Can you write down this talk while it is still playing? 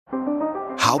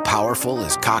how powerful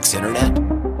is Cox Internet?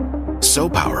 So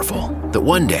powerful that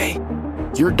one day,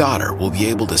 your daughter will be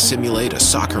able to simulate a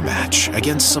soccer match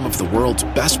against some of the world's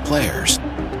best players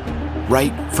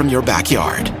right from your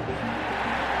backyard.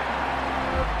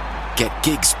 Get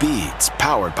gig speeds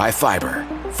powered by fiber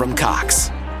from Cox.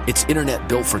 It's internet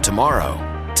built for tomorrow,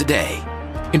 today.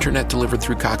 Internet delivered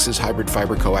through Cox's hybrid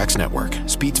fiber coax network.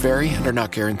 Speeds vary and are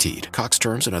not guaranteed. Cox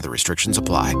terms and other restrictions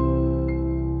apply.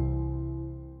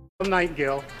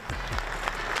 Nightingale.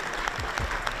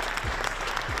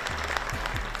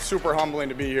 Super humbling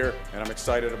to be here, and I'm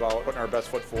excited about putting our best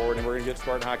foot forward, and we're going to get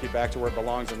Spartan hockey back to where it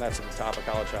belongs, and that's at the top of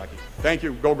college hockey. Thank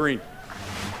you. Go Green.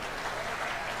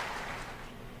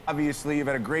 Obviously, you've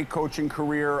had a great coaching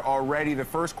career already. The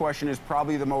first question is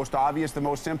probably the most obvious, the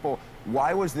most simple.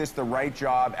 Why was this the right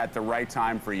job at the right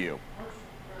time for you?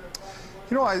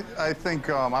 You know, I think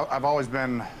I've always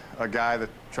been a guy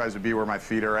that tries to be where my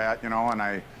feet are at, you know, and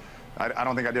I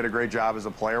don't think I did a great job as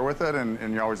a player with it,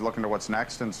 and you're always looking to what's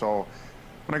next. And so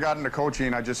when I got into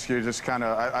coaching, I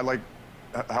like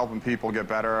helping people get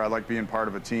better. I like being part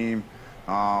of a team.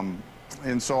 But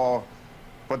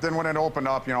then when it opened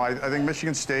up, you know, I think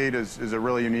Michigan State is a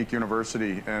really unique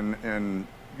university, and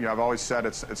you know, I've always said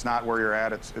it's not where you're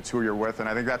at, it's who you're with, and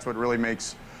I think that's what really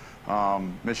makes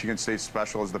Michigan State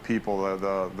special is the people,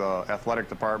 the athletic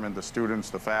department, the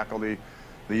students, the faculty,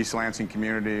 the East Lansing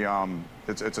community.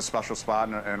 It's a special spot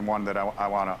and one that I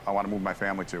want to move my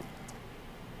family to.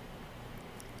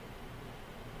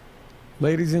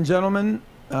 Ladies and gentlemen,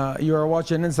 you are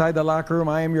watching Inside the Locker Room.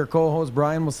 I am your co-host,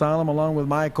 Brian Musalam, along with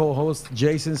my co-host,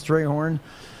 Jason Strayhorn,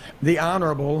 the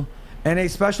Honorable, and a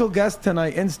special guest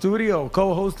tonight in studio,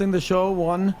 co-hosting the show,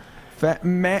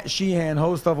 Matt Sheehan,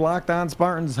 host of Locked On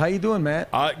Spartans. How you doing, Matt?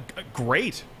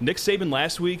 Great. Nick Saban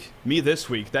last week, me this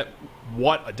week.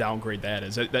 What a downgrade that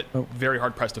is. Very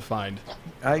hard pressed to find.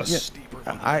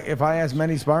 If I ask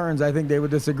many Spartans, I think they would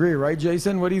disagree, right,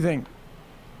 Jason? What do you think?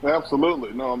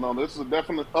 Absolutely. No, this is a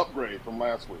definite upgrade from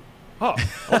last week. Oh,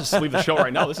 I'll just leave the show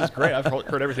right now. This is great. I've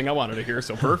heard everything I wanted to hear,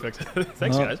 so perfect.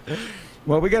 Thanks, guys.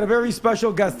 Well, we got a very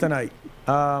special guest tonight.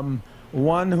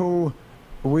 One who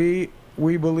we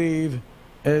believe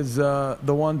is the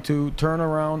one to turn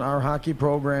around our hockey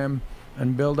program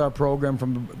and build our program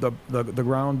from the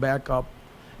ground back up.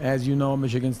 As you know,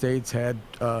 Michigan State's had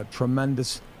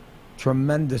tremendous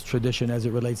tradition as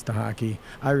it relates to hockey.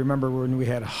 I remember when we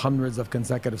had hundreds of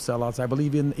consecutive sellouts. I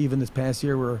believe even this past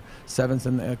year we're seventh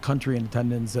in the country in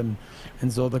attendance, and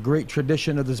so the great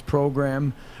tradition of this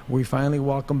program, we finally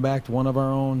welcome back one of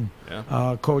our own.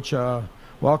 Yeah. Coach,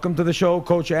 welcome to the show,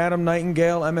 Coach Adam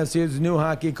Nightingale, MSU's new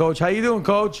hockey coach. How you doing,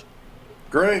 Coach?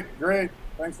 Great.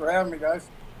 Thanks for having me, guys.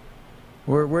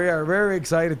 We are very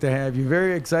excited to have you.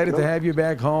 Very excited to have you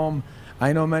back home.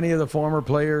 I know many of the former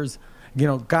players. You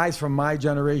know, guys from my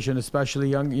generation, especially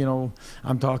young, you know,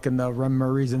 I'm talking the Rem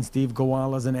Murrays and Steve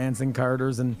Gowalas and Anson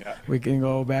Carters, and we can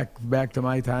go back to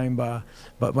my time.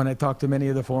 But when I talk to many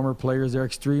of the former players, they're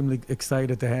extremely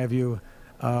excited to have you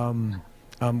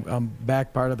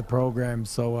back part of the program.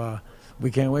 So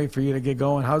we can't wait for you to get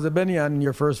going. How's it been on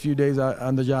your first few days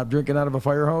on the job? Drinking out of a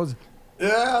fire hose?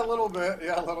 Yeah, a little bit.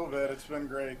 It's been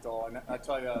great, though. And I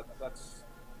tell you,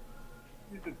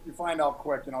 you find out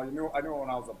quick, you know. I knew when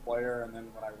I was a player, and then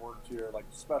when I worked here, like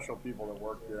special people that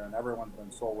work here, and everyone's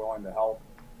been so willing to help.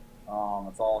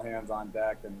 It's all hands on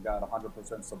deck, and got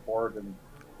 100% support. And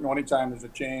you know, anytime there's a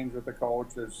change with the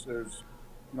coach, there's you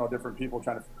know, different people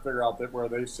trying to figure out where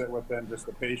they sit within, just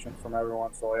the patience from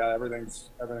everyone. So yeah, everything's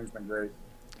been great.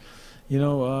 You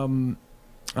know,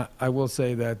 I will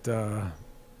say that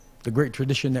the great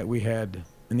tradition that we had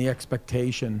and the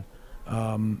expectation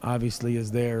obviously is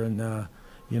there, and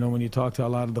you know, when you talk to a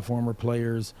lot of the former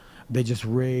players, they just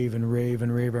rave and rave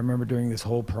and rave. I remember during this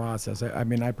whole process, I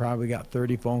mean, I probably got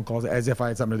 30 phone calls as if I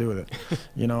had something to do with it.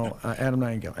 You know, Adam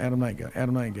Nightingale.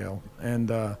 And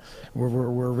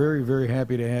we're very, very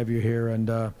happy to have you here. And,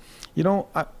 you know,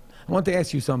 I want to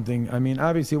ask you something. I mean,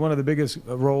 obviously one of the biggest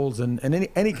roles in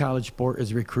any college sport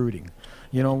is recruiting.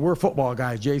 You know, we're football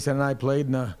guys. Jason and I played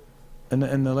in the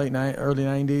early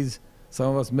 90s, some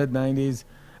of us mid-90s.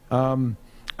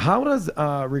 How does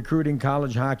recruiting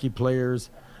college hockey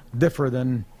players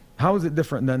how is it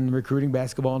different than recruiting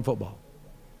basketball and football?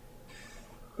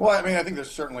 Well, I mean, I think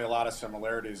there's certainly a lot of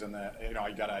similarities in that. You know,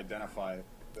 you got to identify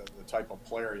the type of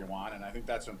player you want, and I think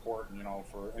that's important. You know,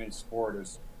 for any sport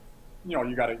is, you know,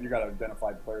 you got to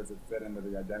identify players that fit into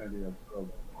the identity of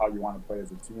how you want to play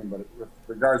as a team. But with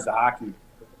regards to hockey,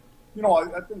 you know,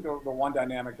 I think the one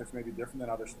dynamic that's maybe different than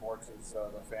other sports is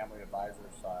the family advisor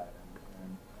side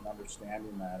and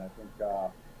understanding that. I think,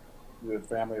 the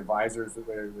family advisors, they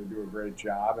do a great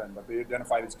job, but they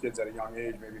identify these kids at a young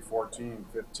age, maybe 14,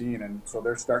 15, and so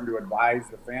they're starting to advise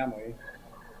the family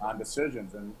on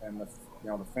decisions, and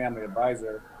the family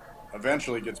advisor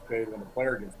eventually gets paid when the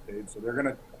player gets paid. So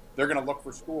they're gonna look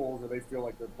for schools where they feel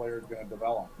like their player is going to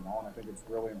develop, and I think it's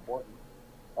really important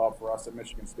for us at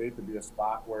Michigan State to be a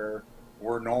spot where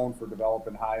we're known for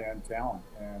developing high-end talent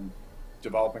and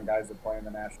developing guys that play in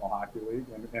the National Hockey League,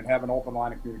 and have an open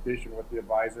line of communication with the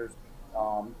advisors.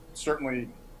 Certainly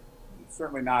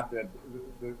not that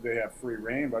they have free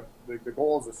reign, but the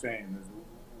goal is the same.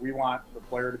 We want the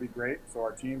player to be great, so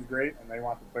our team's great, and they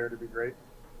want the player to be great,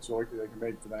 so they can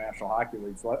make it to the National Hockey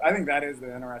League. So I think that is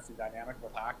the interesting dynamic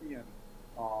with hockey, and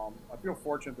I feel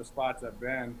fortunate the spots I've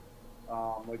been,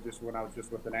 like just when I was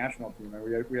just with the national team. And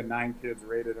we had 9 kids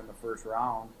rated in the first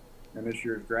round in this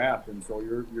year's draft, and so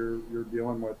you're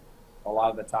dealing with a lot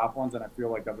of the top ones, and I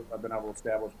feel like I've been able to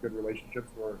establish good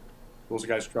relationships where those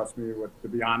guys trust me to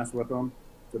be honest with them,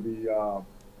 to be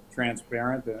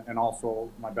transparent, and also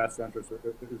my best interest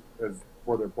is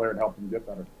for their player to help them get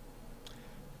better.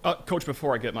 Coach,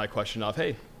 before I get my question off,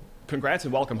 hey, congrats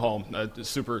and welcome home.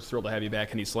 Super thrilled to have you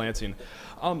back in East Lansing.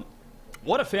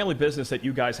 What a family business that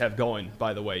you guys have going,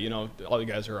 by the way. You know, all you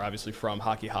guys are obviously from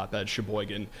hockey hotbed,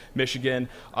 Sheboygan, Michigan.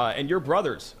 And your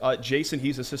brothers, Jason,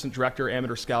 he's assistant director,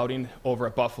 amateur scouting over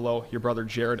at Buffalo. Your brother,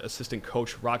 Jared, assistant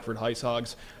coach, Rockford Ice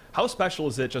Hogs. How special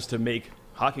is it just to make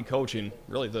hockey coaching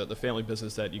really the family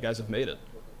business that you guys have made it?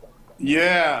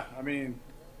 Yeah, I mean,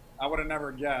 I would have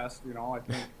never guessed. I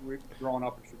think growing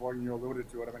up in Sheboygan, you alluded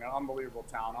to it. I mean, an unbelievable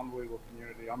town, unbelievable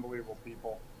community, unbelievable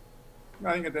people.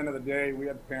 I think at the end of the day, we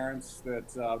had parents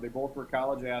that they both were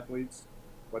college athletes,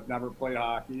 but never played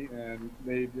hockey, and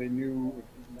they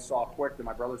saw quick that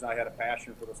my brothers and I had a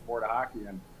passion for the sport of hockey,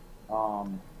 and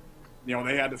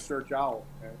they had to search out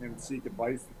and seek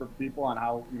advice from people on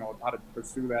how to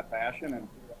pursue that passion. And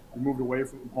we moved away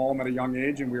from home at a young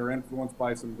age, and we were influenced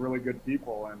by some really good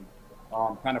people, and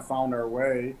kind of found our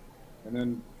way, and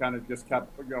then kind of just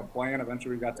kept playing.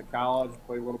 Eventually, we got to college,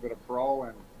 played a little bit of pro,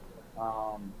 and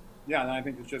and I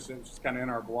think it's just kind of in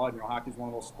our blood. Hockey's one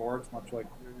of those sports, much like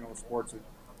sports,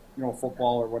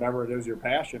 football or whatever it is. Your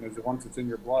passion is once it's in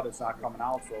your blood, it's not coming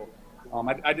out. So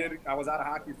I was out of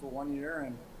hockey for 1 year,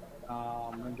 and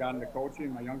then got into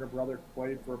coaching. My younger brother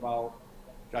played about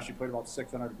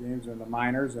 600 games in the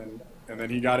minors, and then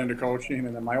he got into coaching.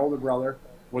 And then my older brother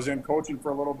was in coaching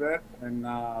for a little bit, and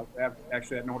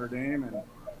actually at Notre Dame, and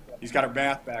he's got a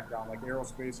math background, like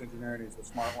aerospace engineering. He's the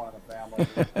smart one in the family.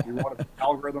 He wrote an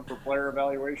algorithm for player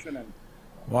evaluation, and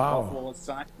wow, Buffalo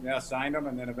signed him,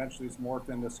 and then eventually it's morphed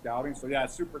into scouting. So yeah,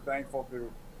 super thankful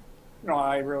to.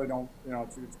 I really don't.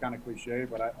 It's kind of cliche,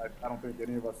 but I don't think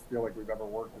any of us feel like we've ever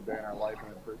worked a day in our life,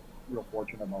 and we're real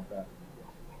fortunate about that.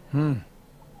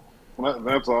 Well,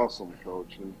 that's awesome,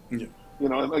 Coach. And,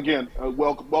 again,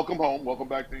 welcome home. Welcome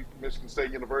back to Michigan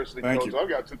State University, Thank Coach. you. I've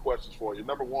got 2 questions for you.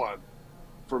 Number one,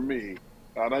 for me,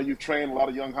 I know you've trained a lot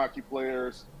of young hockey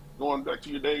players. Going back to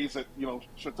your days at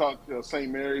Chautauqua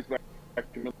St. Mary's back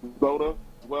in Minnesota,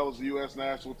 as well as the U.S.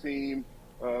 national team,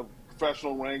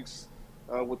 professional ranks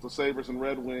with the Sabres and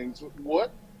Red Wings.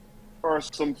 What are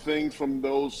some things from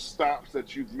those stops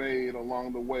that you've made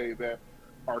along the way that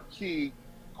are key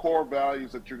core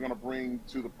values that you're going to bring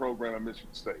to the program at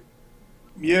Michigan State?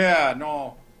 Yeah,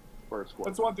 no. First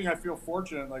question. That's one thing I feel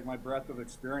fortunate, like my breadth of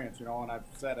experience, and I've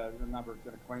said I'm never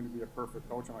going to claim to be a perfect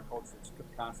coach. I'm a coach that's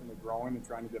constantly growing and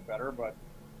trying to get better. But,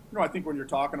 I think when you're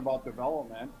talking about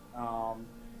development,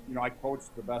 I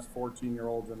coached the best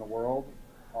 14-year-olds in the world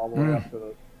all the way up to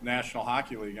the National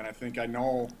Hockey League. And I think I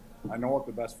know what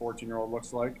the best 14-year-old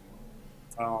looks like.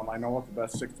 I know what the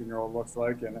best 16-year-old looks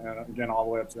like, and again, all the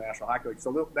way up to the National Hockey League.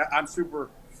 So I'm super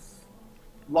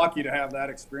lucky to have that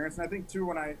experience. And I think, too,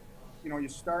 when you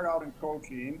start out in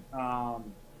coaching,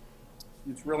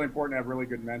 it's really important to have really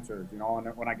good mentors, And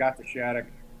when I got to Shattuck,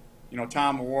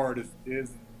 Tom Ward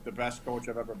is the best coach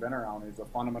I've ever been around. He's a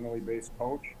fundamentally based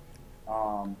coach.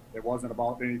 It wasn't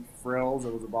about any frills.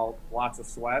 It was about lots of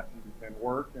sweat and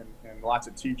work and lots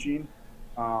of teaching.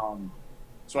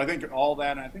 So I think all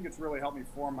that, and I think it's really helped me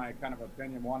form my kind of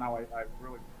opinion, one, how I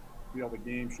really feel the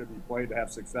game should be played to have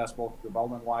success both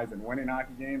development-wise and winning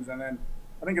hockey games. And then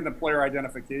I think in the player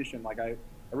identification, I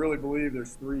really believe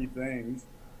there's 3 things.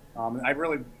 I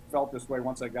really felt this way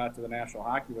once I got to the National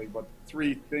Hockey League, but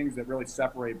 3 things that really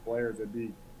separate players. It'd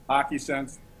be hockey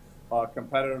sense,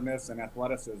 competitiveness, and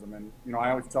athleticism. And, I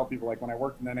always tell people, when I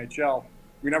worked in the NHL,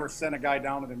 we never sent a guy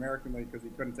down to the American League because he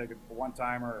couldn't take a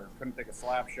one-timer or couldn't take a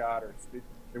slap shot, or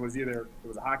it was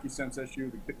a hockey sense issue.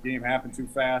 The game happened too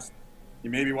fast. He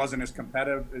maybe wasn't as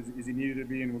competitive as he needed to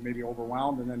be and was maybe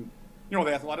overwhelmed. And then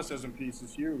the athleticism piece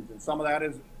is huge, and some of that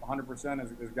is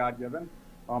 100% is God-given.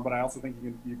 But I also think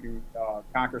you can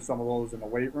conquer some of those in the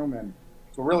weight room. And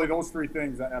so really those three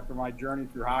things after my journey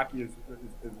through hockey is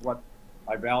what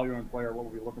I value in a player, what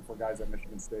we'll be looking for guys at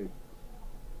Michigan State.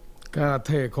 God, I'll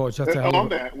tell you, Coach, that's on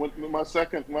that.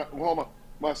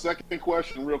 My second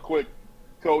question, real quick,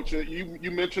 Coach.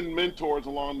 You mentioned mentors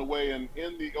along the way, and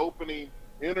in the opening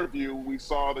interview, we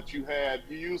saw that you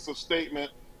used a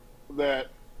statement that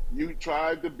you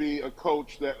tried to be a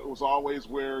coach that was always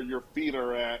where your feet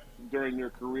are at during your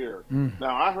career.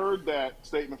 Now, I heard that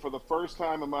statement for the first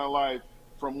time in my life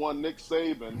from one Nick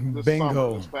Saban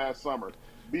this past summer.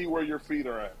 Be where your feet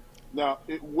are at. Now,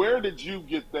 where did you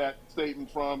get that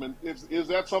statement from? And is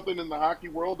that something in the hockey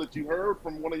world that you heard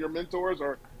from one of your mentors,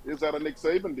 or is that a Nick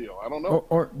Saban deal? I don't know.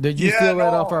 Or did you steal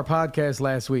that off our podcast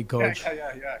last week, Coach?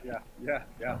 Yeah.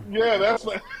 Yeah, that's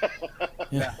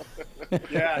yeah.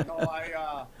 Yeah,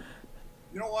 no,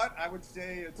 you know what? I would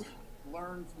say it's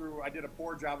learned through. I did a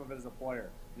poor job of it as a player.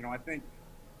 I think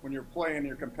when you're playing,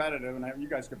 you're competitive, and you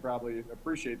guys could probably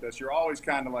appreciate this. You're always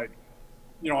kind of like,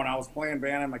 when I was playing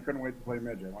Bantam, I couldn't wait to play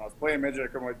midget. When I was playing midget, I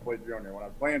couldn't wait to play junior. When I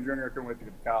was playing junior, I couldn't wait to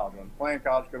get to college. When I was playing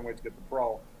college, I couldn't wait to get to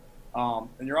pro.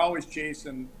 And you're always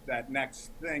chasing that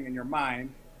next thing in your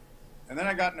mind. And then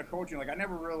I got into coaching. Like I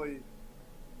never really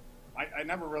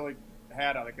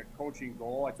had a coaching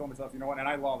goal. I told myself, and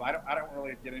I don't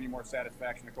really get any more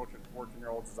satisfaction to coaching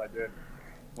 14-year-olds as I did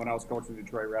when I was coaching the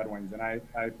Detroit Red Wings. And I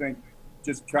think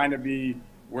just trying to be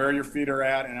where your feet are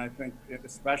at, and I think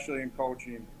especially in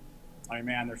coaching,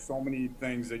 man, there's so many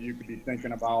things that you could be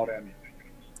thinking about, and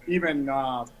even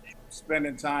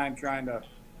spending time trying to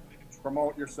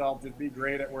promote yourself, just be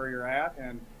great at where you're at,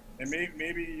 and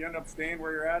maybe you end up staying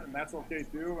where you're at, and that's okay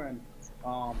too. And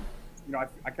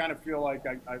I kind of feel like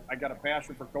I got a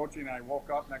passion for coaching, and I woke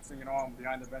up, next thing you know, I'm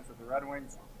behind the bench with the Red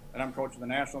Wings, and I'm coaching the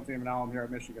national team, and now I'm here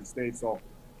at Michigan State. So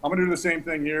I'm going to do the same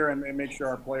thing here and make sure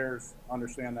our players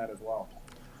understand that as well.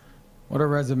 What a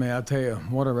resume, I'll tell you.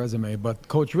 What a resume. But,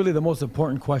 Coach, really the most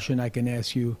important question I can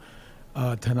ask you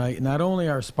tonight, not only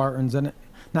are Spartans, and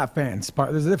not fans,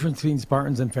 there's a difference between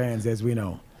Spartans and fans, as we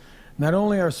know. Not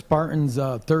only are Spartans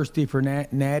thirsty for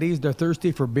natties, they're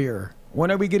thirsty for beer.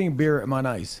 When are we getting beer at Mount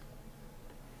Ice?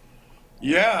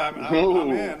 Yeah,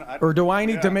 I'm in. Or do I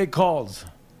need to make calls?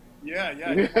 Yeah. You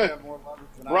might have more leverage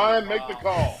than Brian, make the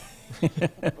call.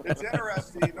 It's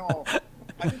interesting,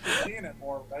 I think you're seeing it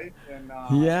more, right? In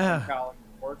college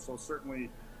sports. So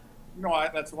certainly,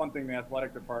 that's one thing. The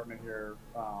athletic department here,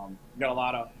 you got a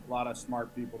lot of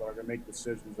smart people that are going to make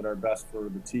decisions that are best for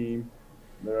the team,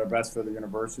 that are best for the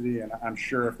university. And I'm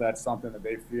sure if that's something that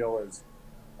they feel is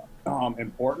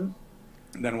important,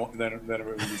 then it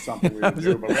would be something we would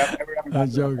do. But we haven't gotten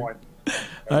to that point.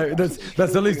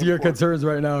 That's the least of your concerns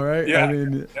right now, right?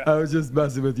 Yeah. I was just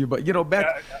messing with you, but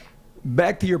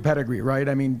back to your pedigree, right?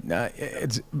 I mean,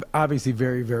 it's obviously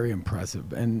very, very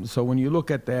impressive. And so when you look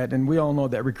at that, and we all know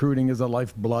that recruiting is the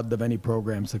lifeblood of any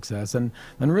program success, and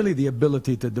really the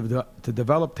ability to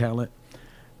develop talent,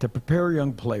 to prepare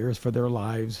young players for their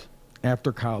lives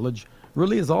after college,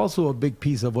 really is also a big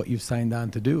piece of what you've signed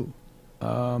on to do.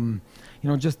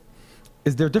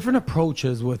 Is there different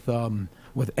approaches with NHL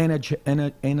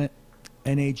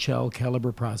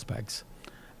caliber prospects?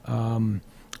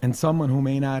 And someone who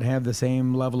may not have the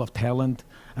same level of talent.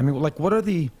 I mean, like, what are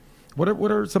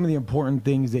some of the important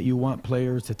things that you want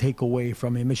players to take away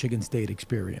from a Michigan State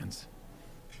experience?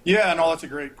 Yeah, no, that's a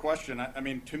great question. I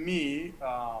mean, to me,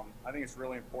 I think it's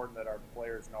really important that our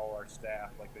players know our staff,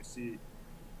 like they see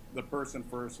the person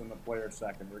first and the player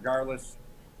second, regardless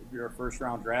if you're a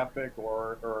first-round draft pick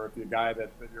or if you're a guy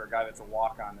that's a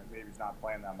walk-on that maybe is not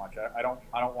playing that much. I don't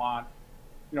want,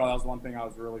 that was one thing I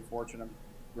was really fortunate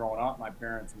growing up. My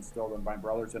parents instilled in my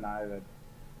brothers and I that,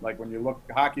 like, when you look,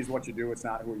 hockey's what you do, it's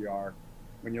not who you are.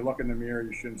 When you look in the mirror,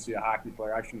 you shouldn't see a hockey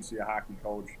player. I shouldn't see a hockey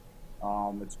coach.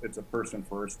 It's a person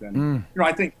first. And,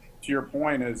 I think to your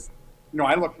point is,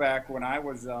 I look back when I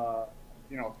was, a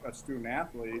student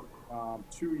athlete,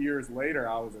 2 years later,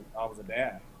 I was a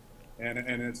dad. And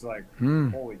it's like,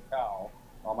 holy cow.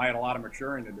 I had a lot of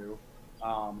maturing to do.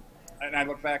 And I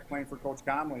look back playing for Coach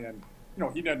Comley, and,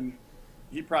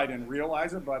 he probably didn't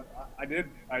realize it, but I did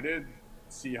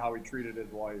see how he treated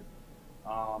his wife.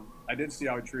 I did see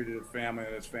how he treated his family,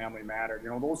 and his family mattered.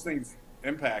 Those things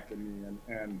impacted me,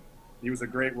 and he was a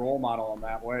great role model in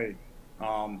that way.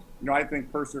 I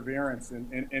think perseverance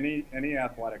in any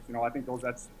athletics, I think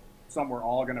that's something we're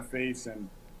all going to face and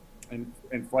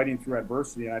fighting through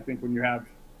adversity. And I think when you have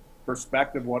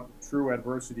perspective what true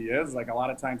adversity is, like a lot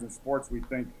of times in sports we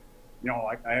think,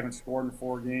 I haven't scored in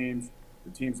 4 games, the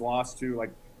team's lost 2.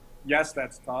 Like, yes,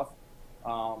 that's tough,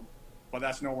 But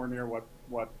that's nowhere near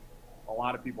what a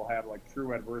lot of people have, like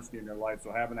true adversity in their life.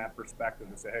 So having that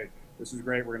perspective to say, hey, this is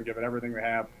great, we're going to give it everything we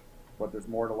have, but there's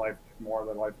more to life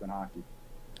than hockey.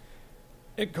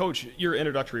 And Coach, your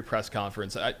introductory press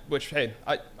conference, I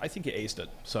think you aced it.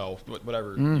 So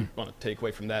whatever you want to take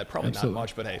away from that, probably Absolutely. Not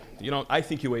much, but hey, I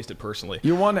think you aced it personally.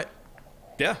 You won it.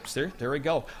 Yeah, there we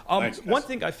go. One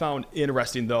thing I found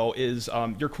interesting, though, is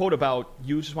your quote about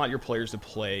you just want your players to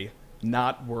play,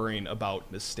 not worrying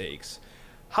about mistakes.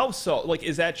 How so? Like,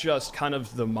 is that just kind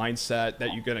of the mindset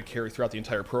that you're going to carry throughout the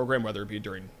entire program, whether it be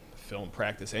during film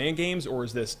practice and games, or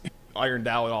is this ironed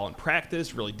out all in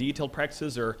practice, really detailed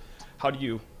practices, or how do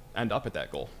you end up at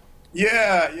that goal?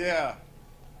 Yeah.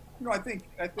 I think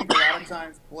a lot of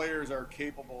times players are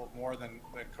capable of more than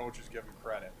coaches give them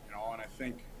credit, and I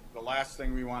think the last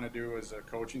thing we want to do as a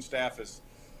coaching staff is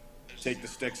take the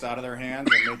sticks out of their hands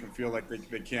and make them feel like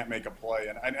they can't make a play.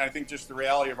 And I think just the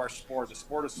reality of our sport, the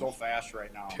sport is so fast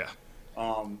right now. Yeah.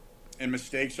 And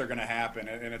mistakes are going to happen,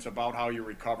 and it's about how you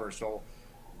recover. So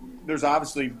there's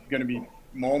obviously going to be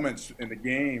moments in the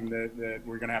game that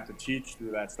we're going to have to teach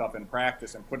through that stuff in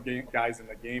practice and put guys in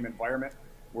the game environment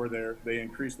where they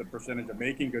increase the percentage of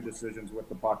making good decisions with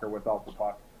the puck or without the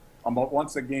puck. But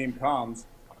once the game comes,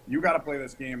 you got to play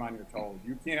this game on your toes.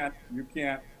 You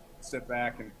can't sit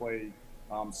back and play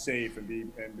safe and be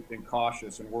and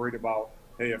cautious and worried about,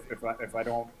 hey, if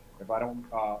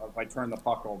I turn the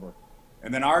puck over.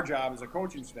 And then our job as a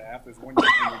coaching staff is when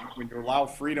you allow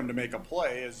freedom to make a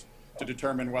play is to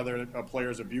determine whether a player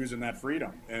is abusing that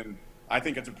freedom. And I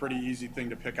think it's a pretty easy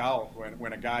thing to pick out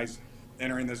when a guy's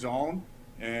entering the zone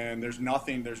and there's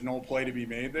no play to be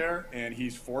made there, and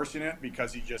he's forcing it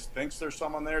because he just thinks there's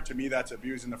someone there. To me, that's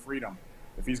abusing the freedom.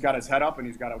 If he's got his head up and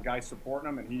he's got a guy supporting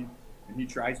him and he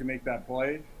tries to make that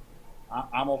play,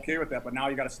 I'm okay with that. But now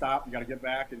you got to stop, you got to get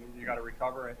back, and you got to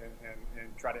recover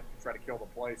and try to kill the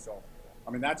play. So,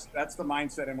 I mean, that's the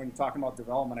mindset. And when you're talking about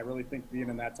development, I really think being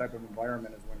in that type of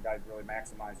environment is when guys really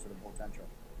maximize to the potential.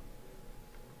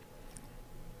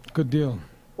 Good deal.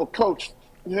 Well, Coach,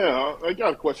 yeah, I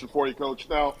got a question for you, Coach.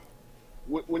 Now,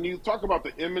 when you talk about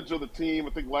the image of the team, I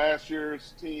think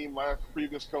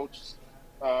previous coach's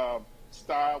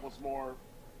style was more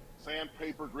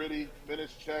sandpaper, gritty,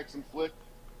 finish checks and flick,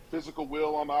 physical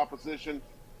will on the opposition.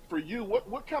 For you,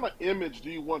 what kind of image do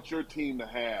you want your team to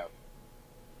have?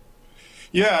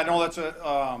 Yeah, no, that's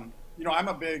I'm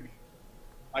a big,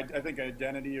 I think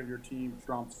identity of your team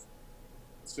trumps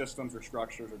systems or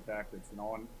structures or tactics,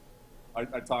 and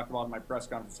I talked about in my press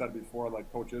conference, said before, like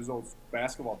Coach Izzo's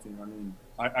basketball team. I mean,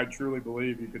 I truly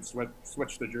believe you could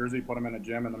switch the jersey, put them in a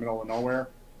gym in the middle of nowhere,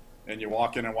 and you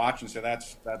walk in and watch and say,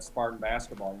 that's Spartan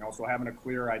basketball, So having a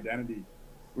clear identity.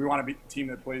 We want to be a team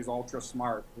that plays ultra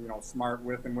smart, smart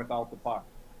with and without the puck.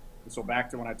 So back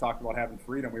to when I talked about having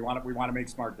freedom, we want to make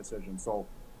smart decisions. So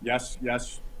yes,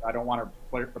 I don't want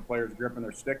the players gripping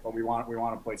their stick, but we want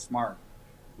to play smart.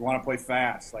 We want to play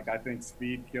fast. Like, I think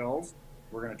speed kills.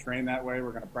 We're going to train that way.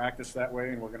 We're going to practice that way,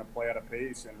 and we're going to play at a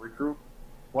pace and recruit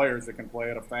players that can play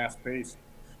at a fast pace,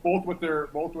 both with their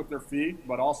feet,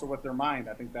 but also with their mind.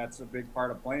 I think that's a big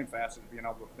part of playing fast, is being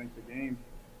able to think the game,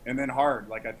 and then hard.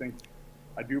 Like,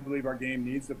 I do believe our game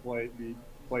needs to be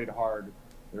played hard.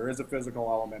 There is a physical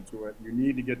element to it. You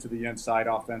need to get to the inside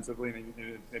offensively, and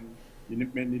you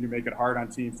need to make it hard on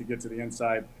teams to get to the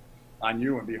inside on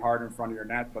you and be hard in front of your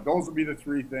net. But those would be the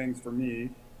three things for me.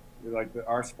 Like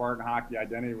our Spartan hockey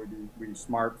identity would be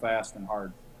smart, fast, and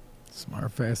hard.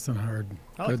 Smart, fast, and hard.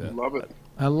 I like that. Love it.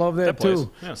 I love that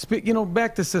too. Yeah.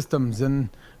 Back to systems, and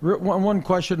one more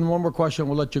question.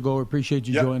 We'll let you go. Appreciate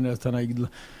you joining us tonight.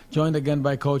 Joined again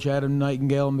by Coach Adam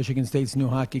Nightingale, Michigan State's new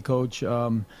hockey coach.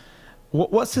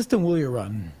 What system will you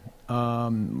run?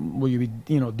 Will you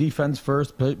be, defense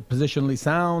first, positionally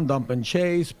sound, dump and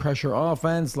chase, pressure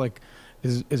offense? Like,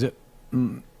 is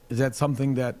that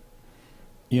something that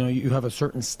you have a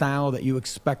certain style that you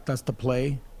expect us to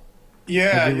play?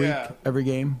 Every week, every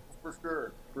game.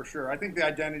 For sure. I think the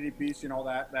identity piece,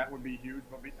 that would be huge.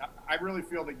 But I really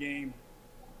feel the game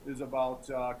is about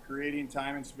creating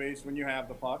time and space when you have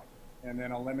the puck, and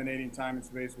then eliminating time and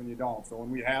space when you don't. So when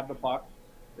we have the puck,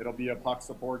 it'll be a puck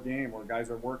support game where guys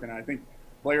are working. And I think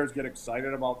players get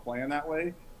excited about playing that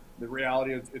way. The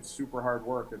reality is it's super hard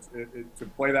work. To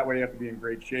play that way, you have to be in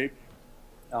great shape.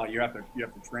 You have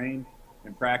to train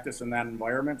and practice in that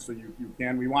environment. So you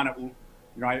can. We want to.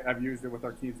 I've used it with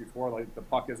our teams before. Like, the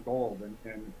puck is gold,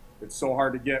 and it's so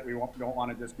hard to get. We don't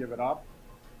want to just give it up.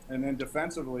 And then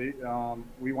defensively,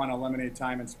 we want to eliminate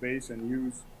time and space and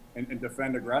use and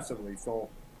defend aggressively. So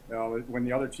when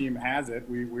the other team has it,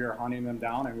 we are hunting them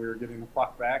down and we are getting the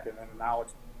puck back, and then now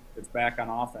it's back on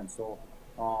offense. So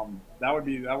That would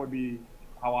be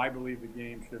how I believe the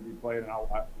game should be played and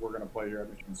how we're going to play here at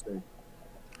Michigan State.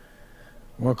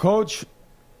 Well, Coach,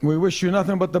 we wish you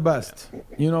nothing but the best.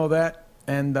 You know that,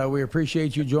 and we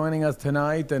appreciate you joining us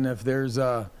tonight. And if there's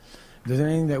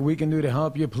anything that we can do to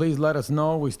help you, please let us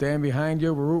know. We stand behind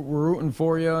you. We're rooting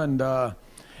for you, and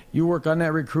you work on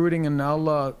that recruiting, and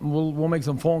we'll make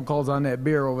some phone calls on that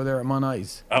beer over there at Mon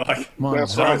Ice. I like it. That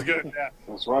sounds good. Yeah.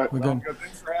 That's right. We're good.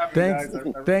 Thanks for having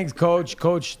me, guys. Thanks, Coach.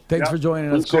 Coach, thanks for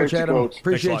joining us. Appreciate Coach you, Adam, Coach.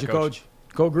 appreciate you, Coach.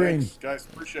 Go Green. Thanks, guys.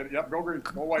 Appreciate it. Yep, go Green.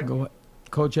 Go White.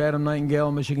 Coach Adam Nightingale,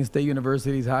 Michigan State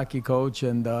University's hockey coach,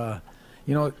 and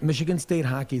you know, Michigan State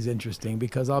hockey is interesting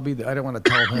because I don't want to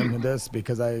tell him this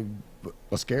because I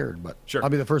was scared, but sure. I'll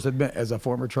be the first to admit, as a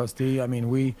former trustee, I mean,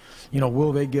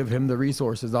 will they give him the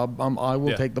resources? I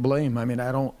will take the blame. I mean,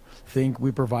 I don't think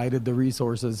we provided the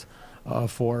resources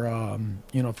for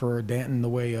Danton the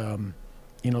way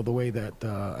that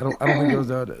I don't think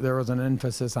there was an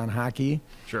emphasis on hockey,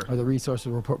 sure, or the resources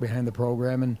were put behind the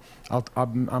program, and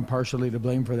I'm partially to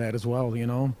blame for that as well, you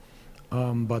know.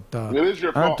 But it is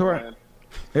your fault, man.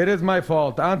 It is my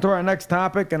fault. On to our next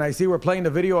topic, and I see we're playing the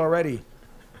video already.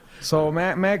 So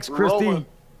Max Christie,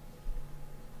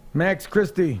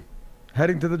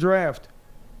 heading to the draft,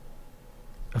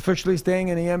 officially staying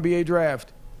in the NBA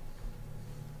draft.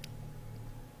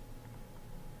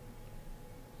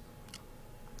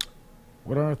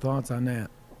 What are our thoughts on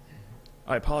that?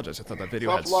 I apologize. I thought that video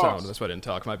Tough had loss. sound. That's why I didn't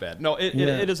talk. My bad. No, it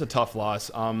is a tough loss.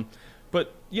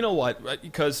 But you know what?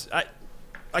 Because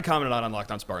I commented on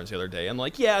Locked On Spartans the other day, and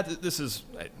this is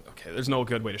okay. There's no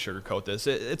good way to sugarcoat this.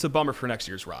 It's a bummer for next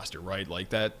year's roster, right? Like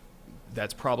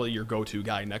that's probably your go-to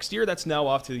guy next year. That's now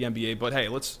off to the NBA. But hey,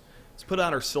 let's put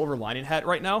on our silver lining hat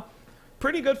right now.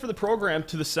 Pretty good for the program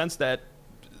to the sense that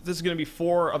this is going to be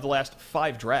 4 of the last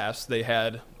 5 drafts they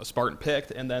had a Spartan picked,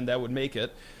 and then that would make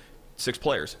it 6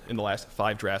 players in the last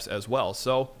 5 drafts as well.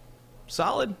 So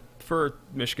solid for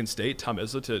Michigan State, Tom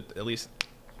Izzo, to at least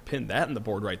pin that in the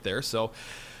board right there. So,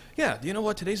 yeah, you know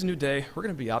what? Today's a new day. We're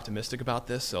going to be optimistic about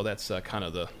this. So that's kind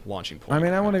of the launching point. I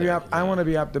mean, I want to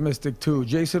be optimistic too.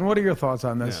 Jason, what are your thoughts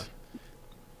on this?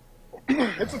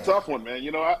 Yeah. It's a tough one, man.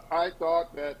 You know, I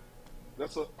thought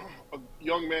that's a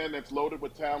young man that's loaded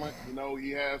with talent. You know,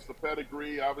 he has the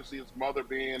pedigree. Obviously, his mother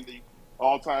being the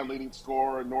all-time leading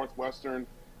scorer in Northwestern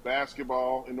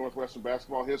basketball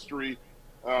history.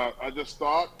 I just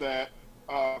thought that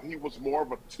he was more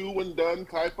of a 2-and-done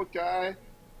type of guy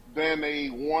than a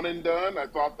 1-and-done. I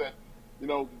thought that, you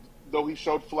know, though he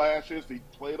showed flashes, he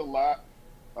played a lot.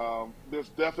 He's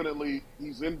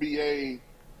NBA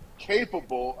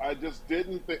capable. I just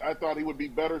didn't think. I thought he would be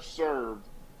better served,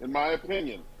 in my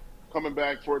opinion, coming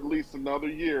back for at least another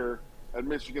year at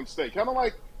Michigan State. Kind of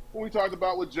like what we talked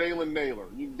about with Jalen Naylor.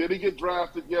 Did he get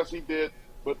drafted? Yes, he did.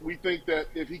 But we think that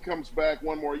if he comes back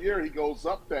one more year, he goes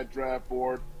up that draft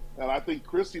board. And I think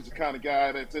Christie's the kind of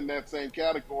guy that's in that same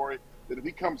category, that if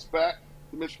he comes back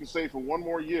to Michigan State for one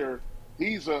more year,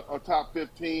 he's a top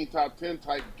 15, top 10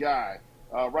 type guy.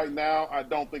 Right now, I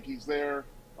don't think he's there.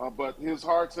 But his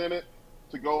heart's in it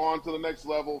to go on to the next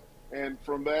level. And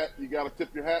from that, you got to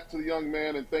tip your hat to the young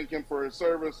man and thank him for his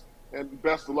service. And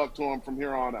best of luck to him from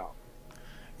here on out.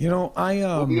 You know,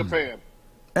 We'll be a fan.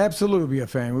 Absolutely be a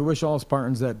fan. We wish all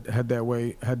Spartans that had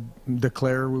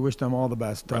declared. We wish them all the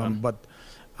best. But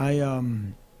I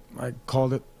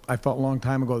called it. I felt a long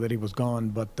time ago that he was gone.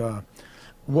 But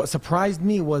what surprised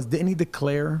me was, didn't he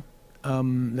declare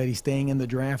that he's staying in the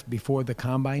draft before the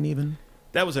combine even?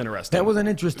 That was interesting. That was an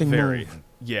interesting move.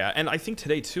 Yeah, and I think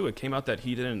today, too, it came out that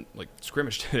he didn't,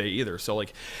 scrimmage today either. So,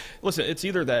 listen, it's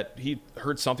either that he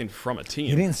heard something from a team.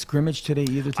 He didn't scrimmage today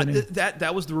either today?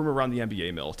 That was the rumor around the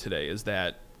NBA mill today, is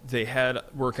that they had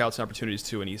workouts and opportunities,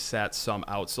 too, and he sat some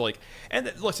out. So,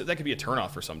 listen, that could be a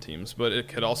turnoff for some teams, but it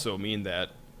could also mean that,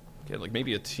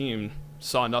 maybe a team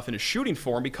saw enough in his shooting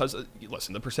form because,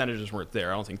 listen, the percentages weren't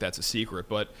there. I don't think that's a secret,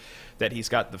 but that he's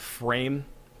got the frame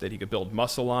that he could build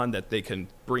muscle on, that they can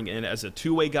bring in as a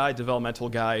two-way guy, developmental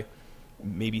guy.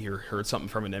 Maybe he heard something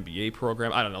from an NBA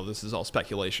program. I don't know. This is all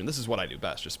speculation. This is what I do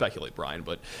best, just speculate, Brian.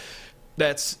 But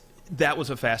that was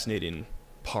a fascinating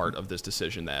part of this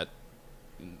decision, that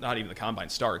not even the combine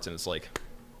starts, and it's like,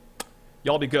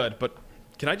 y'all be good. But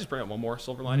can I just bring up one more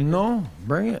silver lining? No,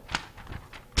 bring it.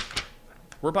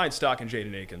 We're buying stock in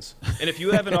Jaden Akins. And if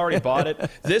you haven't already bought it,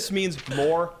 this means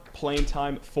more playing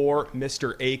time for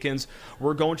Mr. Akins.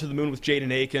 We're going to the moon with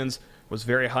Jaden Akins. Was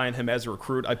very high on him as a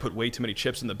recruit. I put way too many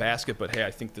chips in the basket, but hey,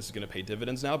 I think this is going to pay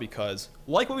dividends now because,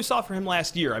 like what we saw for him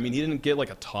last year, I mean, he didn't get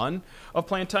a ton of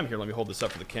playing time. Here, let me hold this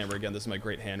up for the camera again. This is my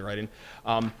great handwriting.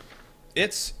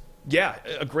 It's yeah,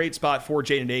 a great spot for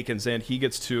Jaden Akins, and he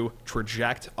gets to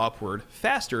traject upward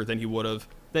faster than he would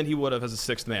have as a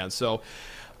sixth man. So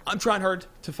I'm trying hard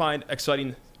to find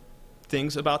exciting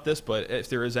things about this, but if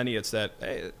there is any, it's that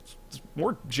it's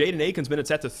more Jaden Akins minutes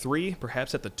at the 3,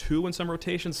 perhaps at the 2 in some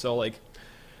rotations. So like,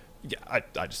 yeah,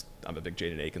 I'm a big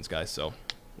Jaden Akins guy. So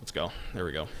let's go. There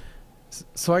we go.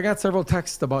 So I got several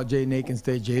texts about Jaden Akins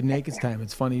Day. Jaden Akins time.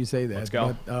 It's funny you say that. Let's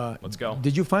go. But, Let's go.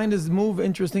 Did you find his move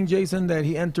interesting, Jason, that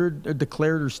he entered, or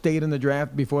declared, or stayed in the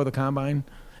draft before the combine,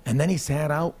 and then he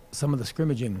sat out some of the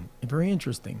scrimmaging? Very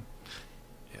interesting.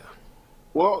 Yeah.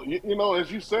 Well, you know, as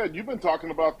you said, you've been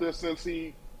talking about this since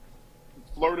he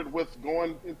flirted with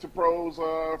going into pros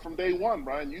from day one,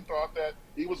 Brian. You thought that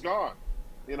he was gone.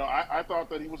 You know, I thought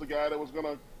that he was a guy that was going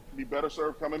to be better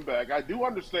served coming back. I do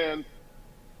understand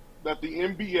that the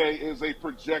NBA is a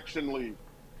projection league.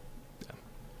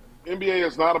 Yeah. NBA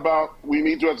is not about we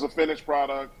need you as a finished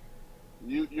product.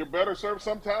 You're better served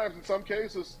sometimes, in some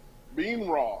cases, being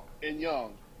raw and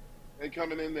young and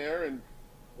coming in there and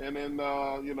then,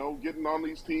 you know, getting on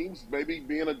these teams, maybe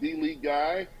being a D-League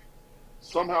guy,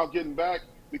 somehow getting back,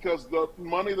 because the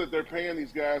money that they're paying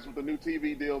these guys with the new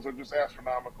TV deals are just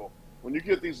astronomical. When you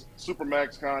get these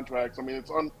Supermax contracts, I mean,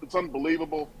 it's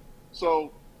unbelievable.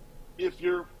 So if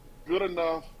you're good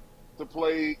enough to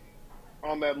play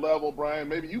on that level, Brian,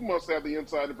 maybe you must have the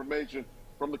inside information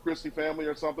from the Christie family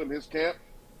or something, his camp.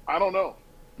 I don't know.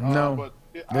 No, but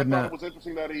I thought it was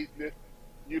interesting that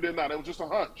you did not. It was just a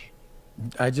hunch.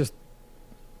 I just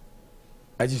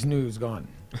knew he was gone.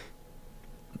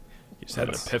 You just had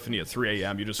an epiphany at 3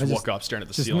 a.m. You just woke up staring at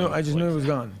the ceiling. I just knew he was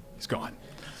gone. He's gone.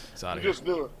 He's out of You here. just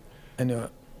knew it. I knew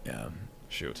it. Yeah.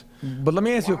 Shoot. But let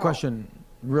me ask you a question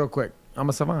real quick. I'm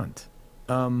a savant.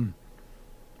 Now you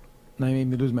made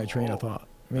me lose my train of thought.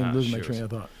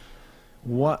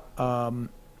 What I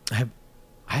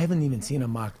haven't even seen a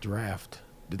mock draft.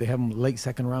 Do they have them late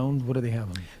second round? What do they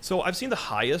have them? So I've seen the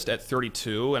highest at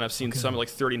 32, and I've seen some like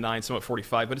 39, some at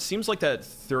 45, but it seems like that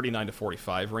 39 to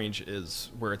 45 range is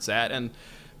where it's at. And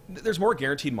there's more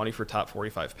guaranteed money for top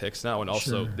 45 picks now, and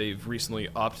also they've recently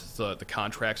upped the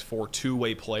contracts for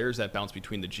two-way players that bounce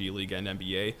between the G League and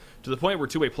NBA to the point where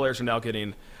two-way players are now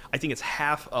getting, I think it's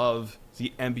half of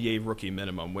the NBA rookie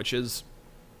minimum, which is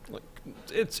like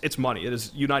it's money. It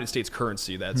is United States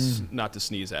currency. That's not to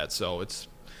sneeze at. So it's.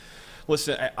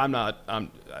 Listen, I've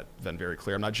been very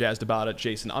clear. I'm not jazzed about it.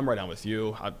 Jason, I'm right on with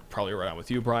you. I'm probably right on with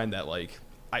you, Brian, that, like,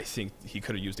 I think he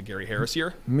could have used a Gary Harris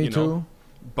here. Me too.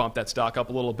 Bump that stock up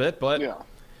a little bit, but Yeah.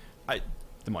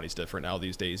 the money's different now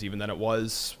these days, even than it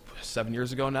was 7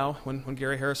 years ago now when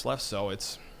Gary Harris left. So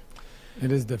it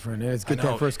is different. It's get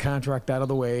that first contract out of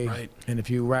the way. Right. And if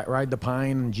you ride the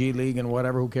pine, G League and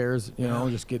whatever, who cares? You know,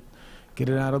 just get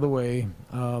it out of the way.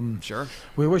 Sure.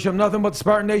 We wish him nothing but the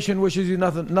Spartan Nation wishes you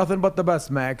nothing but the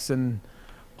best, Max, and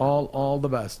all the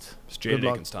best. It's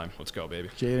Jaden Akins time. Let's go, baby.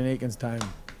 Jaden Akins time.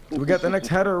 We got the next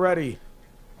header ready.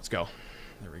 Let's go.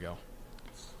 There we go.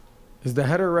 Is the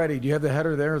header ready? Do you have the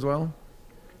header there as well?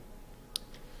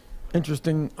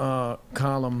 Interesting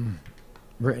column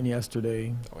written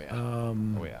yesterday.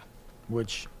 Oh, yeah.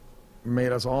 Which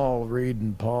made us all read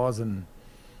and pause. And,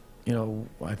 you know,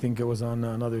 I think it was on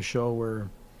another show where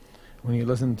when you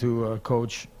listen to a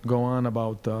coach go on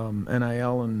about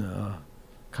NIL and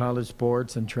college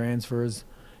sports and transfers,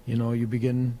 you know, you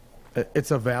begin –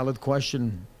 it's a valid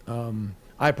question.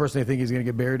 I personally think he's going to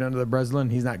get buried under the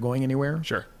Breslin. He's not going anywhere.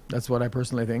 Sure. That's what I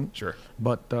personally think. Sure.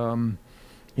 But,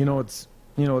 it's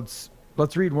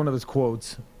let's read one of his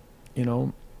quotes. You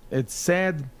know, it's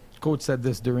sad. Coach said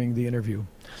this during the interview.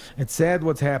 It's sad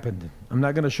what's happened. I'm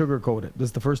not going to sugarcoat it. This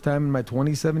is the first time in my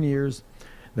 27 years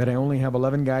that I only have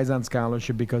 11 guys on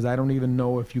scholarship because I don't even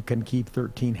know if you can keep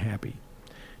 13 happy.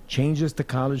 Changes to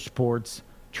college sports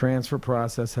transfer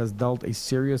process has dealt a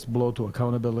serious blow to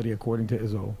accountability, according to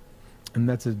Izzo. And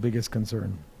that's his biggest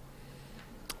concern.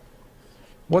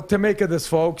 What to make of this,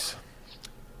 folks?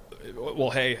 Well,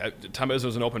 hey, Tom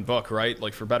Izzo's an open book, right?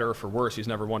 Like, for better or for worse, he's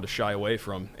never one to shy away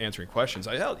from answering questions.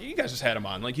 Hell, you guys just had him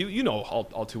on. Like, you know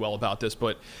all too well about this.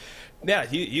 But, yeah,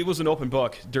 he was an open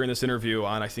book during this interview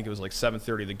on, I think it was like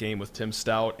 7:30 The Game with Tim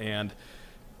Stout. And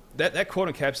that quote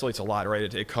encapsulates a lot,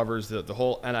 right? It covers the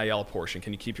whole NIL portion.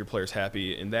 Can you keep your players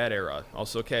happy in that era?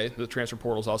 Also, okay, the transfer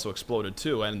portal's also exploded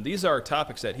too. And these are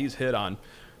topics that he's hit on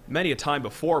many a time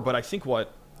before. But I think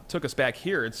what took us back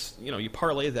here, it's, you know, you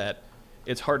parlay that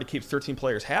it's hard to keep 13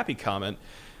 players happy comment,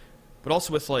 but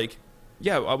also with, like,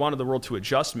 yeah, I wanted the world to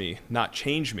adjust me, not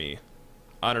change me.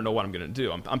 I don't know what I'm going to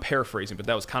do. I'm paraphrasing, but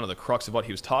that was kind of the crux of what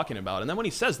he was talking about. And then when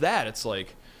he says that, it's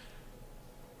like,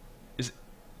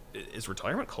 is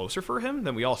retirement closer for him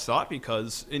than we all thought?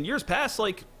 Because in years past,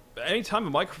 like, anytime a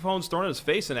microphone's thrown in his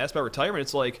face and asked about retirement,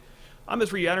 it's like, I'm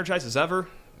as re-energized as ever.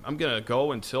 I'm going to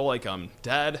go until, like, I'm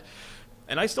dead.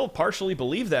 And I still partially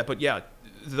believe that. But, yeah,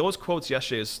 those quotes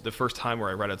yesterday is the first time where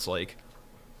I read it. It's like,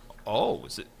 oh,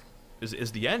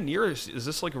 is the end near? Is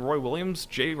this like a Roy Williams,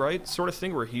 Jay Wright sort of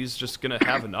thing where he's just going to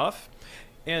have enough?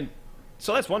 And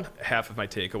so that's one half of my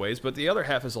takeaways. But the other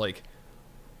half is like,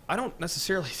 I don't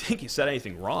necessarily think he said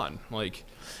anything wrong. Like,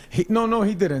 no,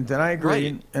 he didn't, and I agree.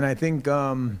 Right. And I think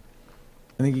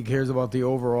he cares about the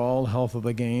overall health of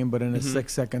the game. But in a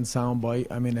 6-second soundbite,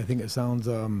 I mean, I think it sounds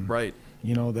right.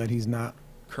 You know, that he's not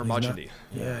curmudgeon-y.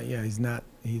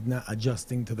 He's not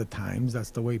adjusting to the times.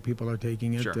 That's the way people are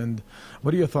taking it. Sure. And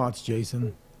what are your thoughts,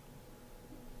 Jason?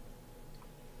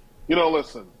 You know,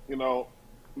 listen. You know,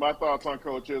 my thoughts on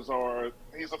coaches are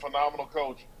he's a phenomenal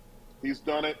coach. He's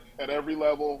done it at every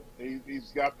level.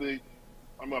 He's got the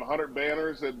 100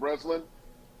 banners at Breslin.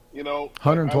 You know,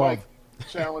 112. I like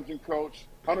challenging coach.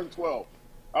 112.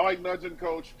 I like nudging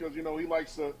coach because, you know, he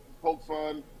likes to poke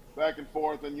fun back and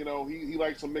forth, and, you know, he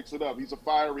likes to mix it up. He's a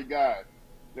fiery guy.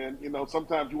 And, you know,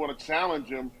 sometimes you want to challenge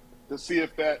him to see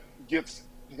if that gets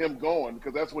him going,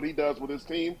 because that's what he does with his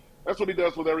team. That's what he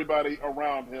does with everybody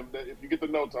around him. If you get to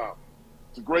know Tom,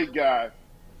 it's a great guy.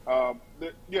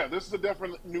 This is a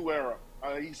different new era.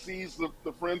 He sees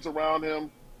the friends around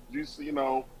him. You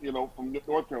know, from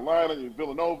North Carolina,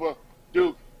 Villanova,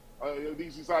 Duke.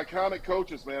 These iconic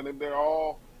coaches, man, and they're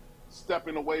all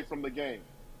stepping away from the game.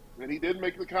 And he did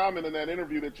make the comment in that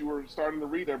interview that you were starting to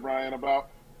read there, Brian, about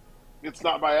it's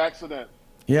not by accident.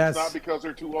 Yes. It's not because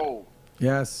they're too old.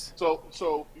 Yes. So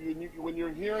when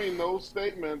you're hearing those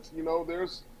statements, you know,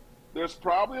 there's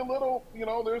probably a little, you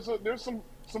know, there's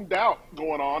some doubt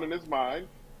going on in his mind.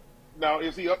 Now,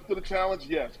 is he up to the challenge?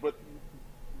 Yes, but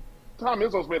Tom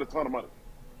Izzo's made a ton of money.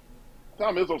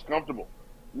 Tom Izzo's comfortable.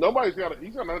 He's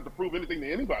not have to prove anything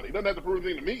to anybody. He doesn't have to prove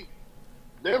anything to me.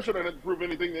 Damn sure doesn't have to prove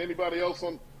anything to anybody else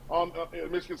on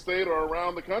Michigan State or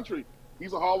around the country.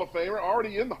 He's a Hall of Famer,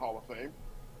 already in the Hall of Fame.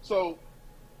 So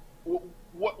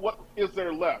what is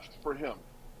there left for him?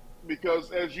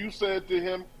 Because as you said to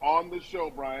him on the show,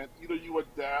 Brian, either you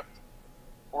adapt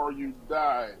or you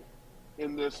die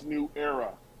in this new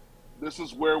era. This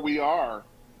is where we are.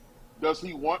 Does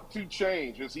he want to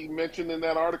change? As he mentioned in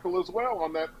that article as well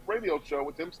on that radio show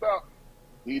with Tim Stout,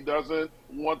 he doesn't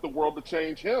want the world to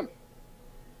change him.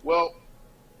 Well,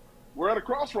 we're at a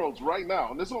crossroads right now,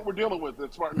 and this is what we're dealing with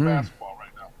at Spartan basketball right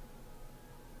now.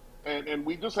 And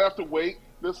we just have to wait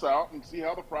this out and see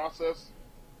how the process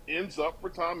ends up for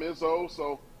Tom Izzo.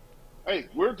 So, hey,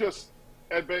 we're just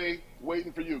at bay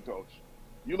waiting for you, Coach.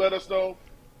 You let us know.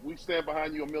 We stand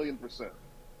behind you 1,000,000%.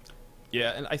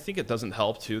 Yeah, and I think it doesn't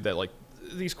help, too, that, like,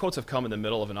 these quotes have come in the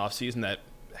middle of an offseason that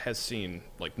has seen,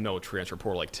 like, no transfer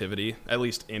portal activity, at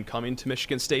least incoming to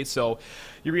Michigan State. So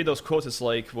you read those quotes, it's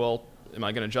like, well, am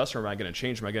I going to adjust or am I going to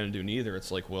change? Am I going to do neither?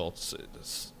 It's like, well,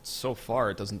 so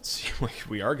far it doesn't seem like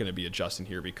we are going to be adjusting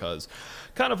here because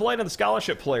kind of light on the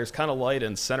scholarship players, kind of light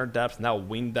in center depth, now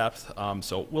wing depth.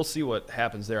 So we'll see what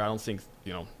happens there. I don't think,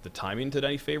 you know, the timing did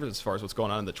any favors as far as what's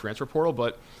going on in the transfer portal,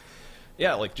 but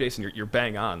yeah, like Jason, you're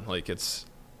bang on. Like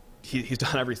he's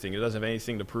done everything. He doesn't have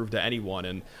anything to prove to anyone.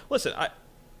 And listen,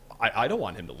 I don't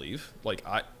want him to leave. Like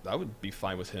I would be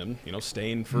fine with him, you know,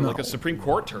 staying for like a Supreme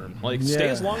Court term. Like stay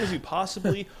as long as you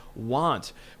possibly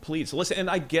want, please. Listen, and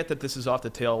I get that this is off the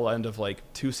tail end of like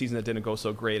 2 seasons that didn't go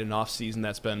so great, an off season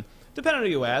that's been, depending on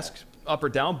who you ask, up or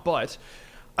down. But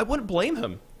I wouldn't blame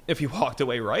him if he walked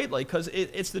away, right? Like because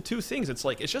it's the two things. It's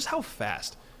like it's just how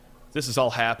fast this is all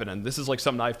happening. This is like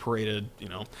something I've paraded, you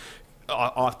know,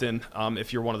 often.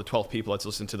 If you're one of the 12 people that's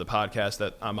listened to the podcast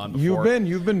that I'm on before.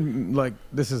 You've been like,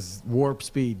 this is warp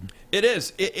speed. It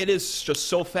is. It is just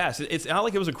so fast. It's not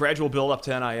like it was a gradual build up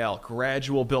to NIL,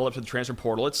 gradual build up to the transfer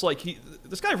portal. It's like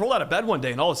this guy rolled out of bed one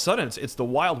day and all of a sudden it's the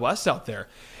Wild West out there.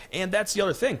 And that's the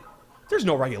other thing. There's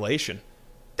no regulation.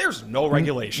 There's no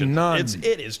regulation. None.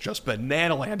 It is just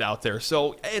banana land out there.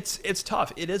 So it's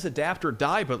tough. It is adapt or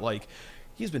die, but like,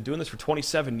 he's been doing this for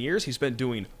 27 years. He's been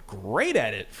doing great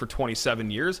at it for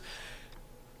 27 years.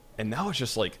 And now it's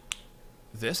just like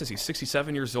this, as he's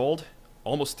 67 years old,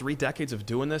 almost 3 decades of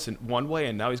doing this in one way,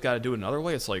 and now he's got to do it another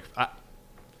way. It's like,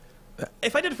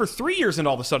 if I did it for 3 years and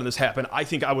all of a sudden this happened, I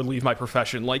think I would leave my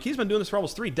profession. Like, he's been doing this for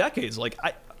almost 3 decades. Like,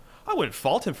 I wouldn't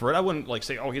fault him for it. I wouldn't, like,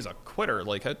 say, oh, he's a quitter.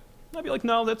 Like, I'd be like,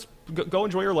 no, go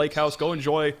enjoy your lake house. Go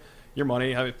enjoy your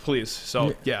money. I mean, please.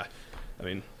 So, yeah. I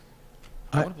mean,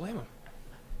 I wouldn't blame him.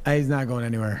 He's not going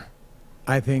anywhere.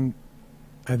 I think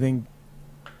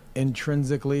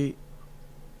intrinsically,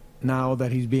 now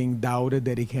that he's being doubted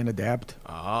that he can't adapt.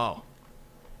 Oh.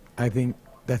 I think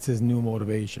that's his new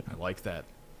motivation. I like that.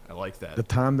 I like that. The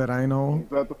Tom that I know, Is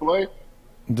that the play?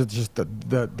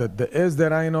 the is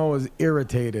that I know is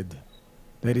irritated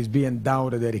that he's being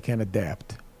doubted that he can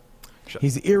adapt.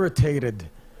 He's irritated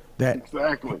that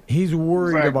Exactly. he's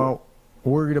worried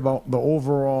Exactly. about the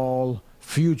overall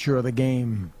future of the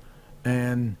game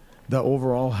and the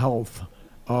overall health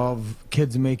of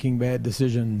kids making bad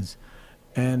decisions,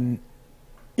 and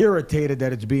irritated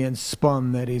that it's being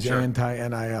spun that he's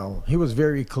anti-NIL. He was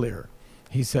very clear.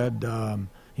 He said,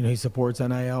 he supports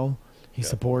NIL. He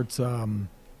supports name,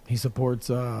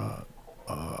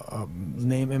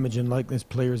 image, and likeness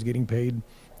players getting paid.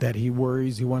 That he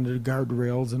worries. He wanted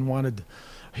guardrails and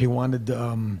he wanted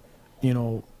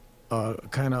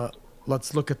kind of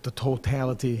let's look at the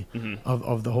totality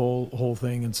of the whole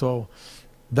thing. And so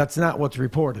that's not what's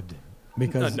reported,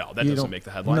 because No, that doesn't make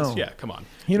the headlines. No. Yeah, come on.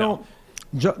 You No.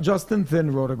 know, Justin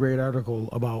Thin wrote a great article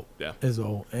about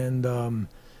Izzo, and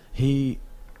he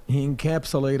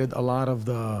encapsulated a lot of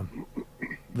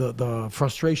the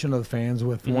frustration of the fans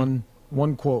with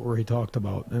one quote where he talked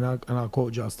about, and I'll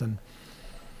quote Justin.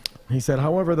 He said,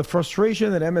 however, the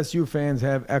frustration that MSU fans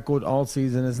have echoed all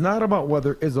season is not about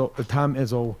whether Tom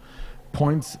Izzo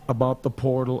points about the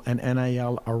portal and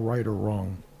NIL are right or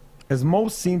wrong, as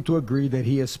most seem to agree that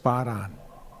he is spot on.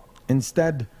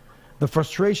 Instead, the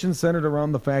frustration centered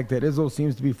around the fact that Izzo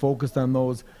seems to be focused on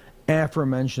those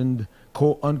aforementioned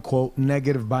quote-unquote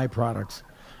negative byproducts,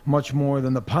 much more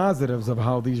than the positives of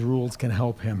how these rules can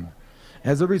help him.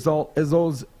 As a result,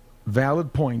 Izzo's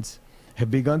valid points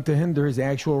have begun to hinder his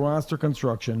actual roster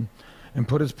construction and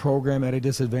put his program at a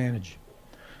disadvantage,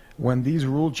 when these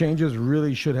rule changes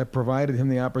really should have provided him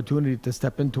the opportunity to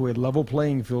step into a level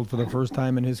playing field for the first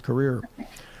time in his career.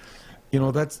 You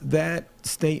know, that's that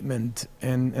statement,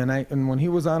 and when he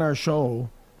was on our show,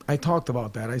 I talked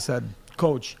about that. I said,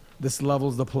 Coach, this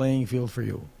levels the playing field for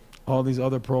you. All these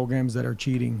other programs that are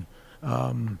cheating,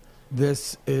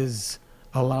 this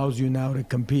allows you now to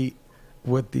compete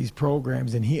with these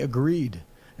programs, and he agreed.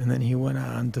 And then he went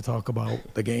on to talk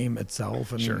about the game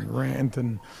itself and rant,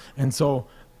 and so,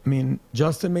 I mean,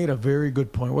 Justin made a very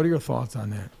good point. What are your thoughts on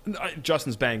that?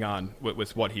 Justin's bang on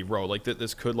with what he wrote. Like,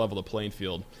 this could level the playing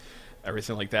field,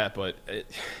 everything like that. But,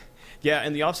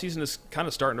 and the offseason is kind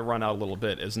of starting to run out a little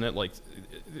bit, isn't it? Like,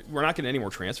 we're not getting any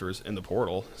more transfers in the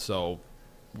portal, so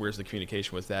where's the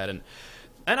communication with that? And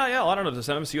NIL, I don't know, does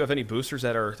MSU have any boosters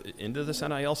that are into this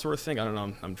NIL sort of thing? I don't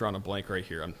know. I'm drawing a blank right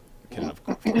here. I'm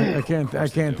kidding. I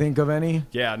can't think of any.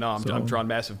 Yeah, no, I'm drawing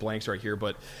massive blanks right here.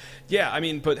 But, yeah, I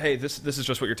mean, but, hey, this is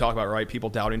just what you're talking about, right? People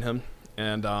doubting him.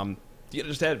 And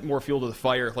just add more fuel to the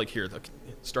fire. Like, here,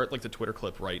 start, like, the Twitter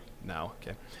clip right now.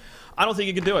 Okay. I don't think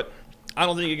he can do it. I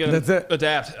don't think he can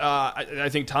adapt. I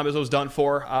think Tom Izzo's done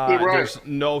for. There's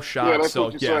no shot. Yeah, that's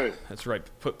what you say. That's right.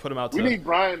 Put him out. We need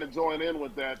Brian to join in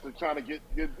with that, to try to get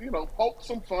poke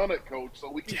some fun at Coach,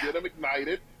 so we can get him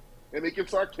ignited, and he can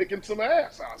start kicking some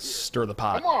ass out here. Stir the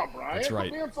pot. Come on, Brian. That's right.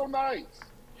 Quit being so nice.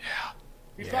 Yeah.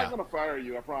 He's not going to fire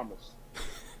you, I promise.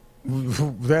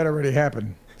 That already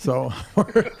happened, so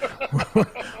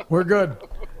we're good.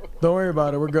 Don't worry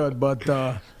about it. We're good. But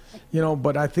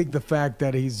but I think the fact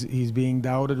that he's being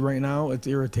doubted right now, it's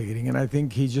irritating. And I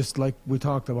think he just, like we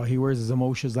talked about, he wears his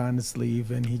emotions on his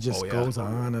sleeve, and he just goes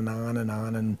on and on and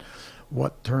on. And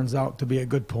what turns out to be a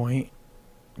good point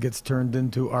gets turned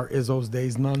into our Izzo's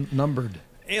days numbered.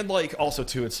 And, like, also,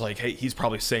 too, it's like, hey, he's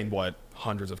probably saying what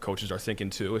hundreds of coaches are thinking,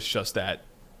 too. It's just that,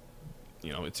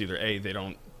 it's either A, they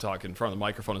don't talk in front of the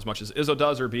microphone as much as Izzo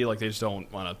does, or B, like, they just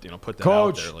don't want to, put that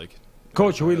out there. Like,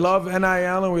 Coach, we love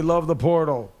NIL and we love the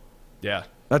portal. Yeah.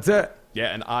 That's it. Yeah,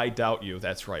 and I doubt you.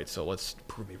 That's right. So let's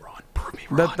prove me wrong. Prove me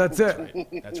wrong. That's it.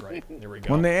 That's right. There we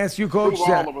go. When they ask you, Coach, prove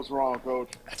all of us wrong,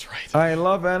 Coach. That's right. I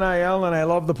love NIL and I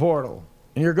love the portal.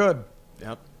 And you're good.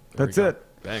 Yep. That's it.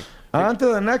 Bang. On to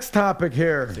the next topic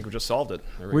here. I think we just solved it.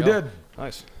 There we go. did.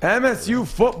 Nice. MSU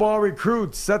football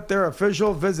recruits set their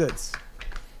official visits.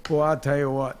 Well, I'll tell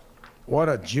you what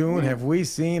a June. Have we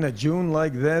seen a June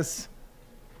like this?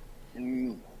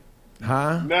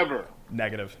 Huh? Never.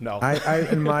 Negative. No. I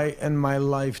in my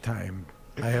lifetime,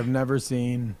 I have never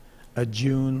seen a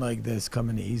June like this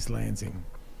coming to East Lansing.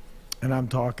 And I'm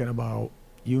talking about,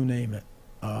 you name it.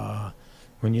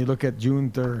 When you look at June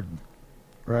 3rd,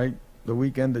 right? The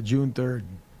weekend of June 3rd.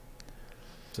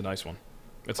 It's a nice one.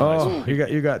 It's a nice one.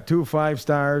 You got 2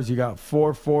 5-stars, you got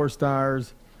 4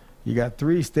 4-stars, you got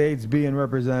 3 states being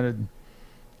represented.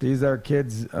 These are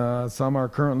kids, some are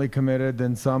currently committed,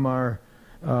 and some are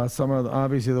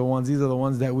obviously the ones. These are the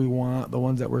ones that we want, the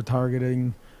ones that we're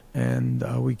targeting, and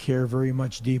we care very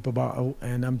much deep about.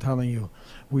 And I'm telling you,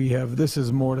 this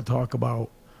is more to talk about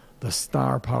the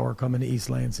star power coming to East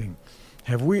Lansing.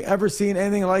 Have we ever seen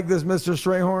anything like this, Mr.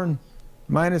 Strayhorn?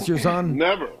 Minus your son?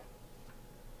 Never.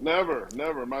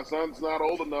 My son's not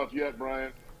old enough yet,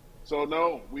 Brian. So,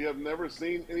 no, we have never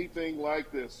seen anything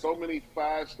like this. So many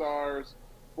 5 stars,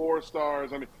 4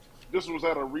 stars. I mean, this was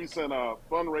at a recent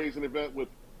fundraising event with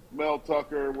Mel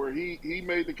Tucker where he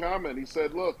made the comment. He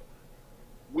said, look,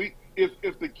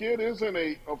 if the kid isn't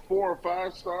a 4 or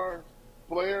 5 star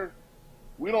player,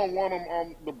 we don't want him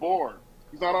on the board.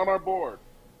 He's not on our board.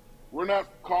 We're not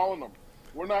calling him.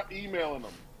 We're not emailing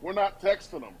him. We're not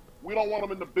texting him. We don't want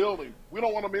him in the building. We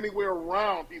don't want him anywhere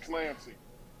around East Lansing.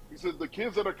 He says the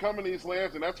kids that are coming to East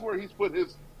Lansing, that's where he's put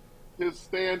his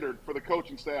standard for the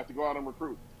coaching staff to go out and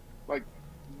recruit. Like,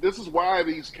 this is why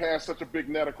he's cast such a big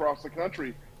net across the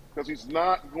country, because he's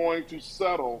not going to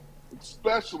settle,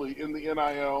 especially in the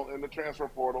NIL and the transfer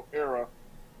portal era,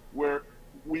 where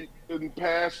in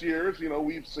past years,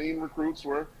 we've seen recruits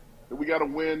where we got to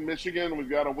win Michigan, we've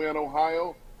got to win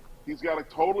Ohio. He's got a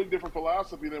totally different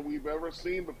philosophy than we've ever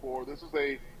seen before. This is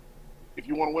if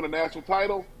you want to win a national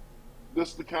title, this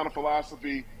is the kind of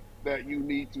philosophy that you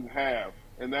need to have.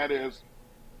 And that is,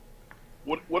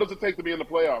 what does it take to be in the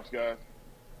playoffs, guys?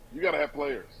 You got to have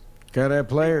players. Got to have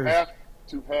players. You have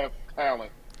to have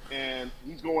talent. And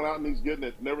he's going out and he's getting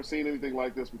it. Never seen anything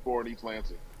like this before in East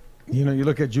Lansing. You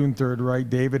look at June 3rd, right?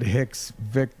 David Hicks,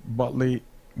 Vic Burley,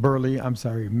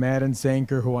 Madden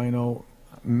Sanker, who I know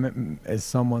as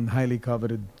someone highly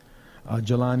coveted,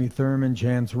 Jelani Thurman,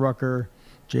 Chance Rucker,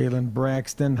 Jalen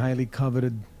Braxton, highly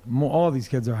coveted. All these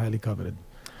kids are highly coveted.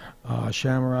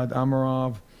 Shamarad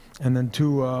Amarov, and then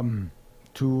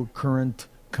two current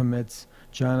commits,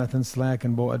 Jonathan Slack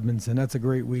and Bo Edmondson. That's a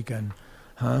great weekend.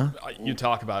 Huh? You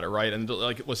talk about it, right? And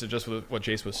listen, just with what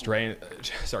Jason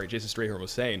Strayhorn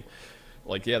was saying,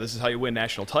 yeah, this is how you win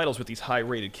national titles with these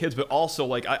high-rated kids. But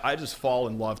also, I just fall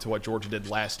in love to what Georgia did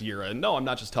last year. And no, I'm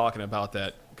not just talking about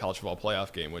that college football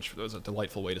playoff game, which was a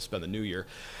delightful way to spend the new year.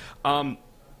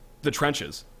 The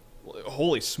trenches.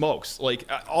 Holy smokes.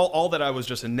 All that I was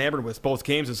just enamored with both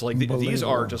games is these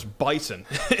are just bison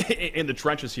in the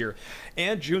trenches here.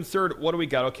 And June 3rd, what do we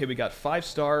got? Okay, we got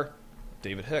 5-star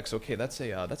David Hicks. Okay, that's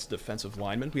a defensive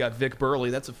lineman. We got Vic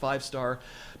Burley. That's a 5-star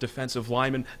defensive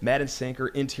lineman. Madden Sanker,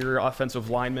 interior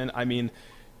offensive lineman. I mean,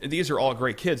 these are all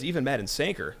great kids. Even Madden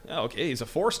Sanker. Okay, he's a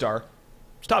 4-star.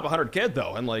 He's top 100 kid,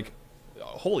 though. And,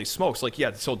 holy smokes.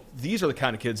 So these are the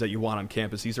kind of kids that you want on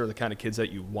campus. These are the kind of kids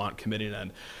that you want committing.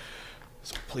 And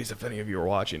so please, if any of you are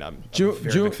watching, I'm a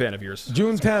very big fan of yours.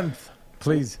 June 10th,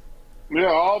 please. Yeah,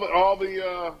 all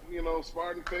the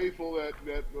Spartan faithful that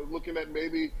are looking at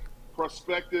maybe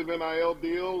prospective NIL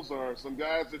deals or some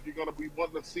guys that you're going to be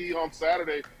wanting to see on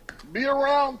Saturday, be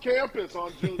around campus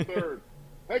on June 3rd.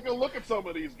 Take a look at some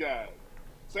of these guys.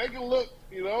 Take a look,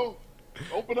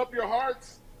 open up your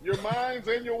hearts, your minds,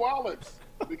 and your wallets.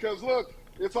 Because, look,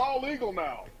 it's all legal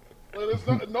now. There's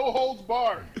no holds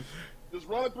barred. Just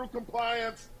run it through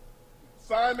compliance,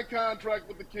 sign the contract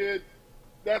with the kid.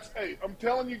 I'm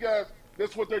telling you guys,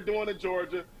 that's what they're doing in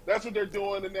Georgia. That's what they're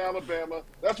doing in Alabama.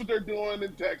 That's what they're doing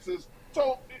in Texas.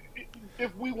 So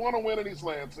if we want to win in East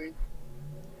Lansing,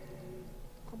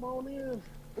 come on in.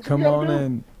 Come on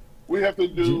in. We have to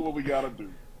do what we got to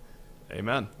do.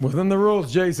 Amen. Within the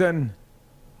rules, Jason.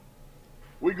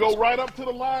 We go right up to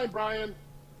the line, Brian.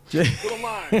 To the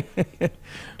line.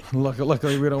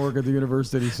 Luckily, we don't work at the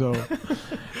university, so.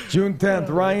 June 10th,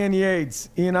 Ryan Yates,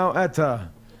 Eno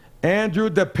Etta, Andrew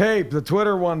DePape, the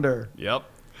Twitter wonder. Yep.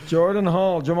 Jordan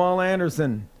Hall, Jamal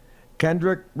Anderson,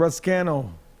 Kendrick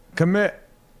Ruscano, commit,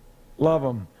 love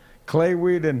him. Clay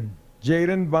Whedon,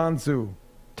 Jaden Bonsu,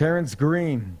 Terrence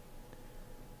Green,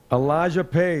 Elijah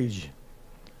Page.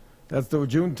 That's the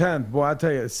June 10th. Boy, I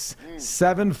tell you,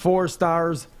 7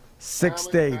 4-stars, 6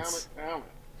 states. Talent.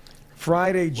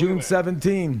 Friday, June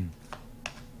 17.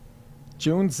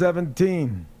 June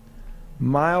 17.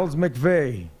 Miles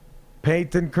McVeigh,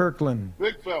 Peyton Kirkland,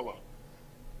 Big fella.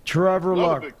 Trevor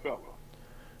Luck. Big fella.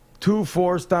 2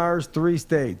 4-stars, 3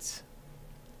 states.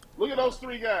 Look at those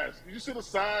 3 guys. Did you see the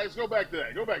size? Go back to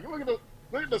that. Go back. Look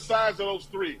at the size of those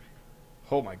 3.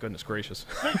 Oh, my goodness gracious.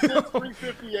 6'6",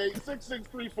 358, 6'6",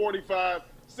 345,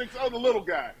 the little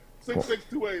guy, 6'6",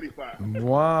 285.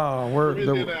 Wow, From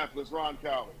Indianapolis, Ron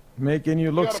Cowley. Making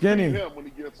you look skinny. Feed him when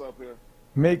he gets up here.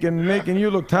 Making you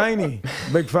look tiny,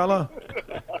 big fella.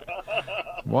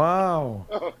 Wow.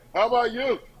 How about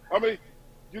you? I mean,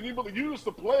 you used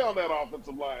to play on that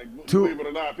offensive line, believe it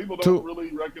or not. People don't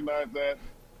really recognize that.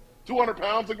 200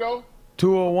 pounds ago?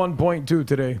 201.2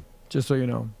 today, just so you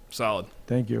know. Solid.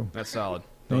 Thank you. That's solid.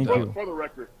 Thank you. For the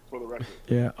record.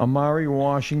 Yeah, Amari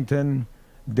Washington,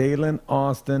 Dalen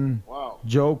Austin, wow.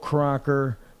 Joe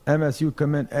Crocker, MSU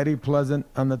commit Eddie Pleasant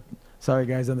on the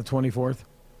 24th.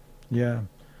 Yeah.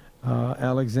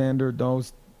 Alexander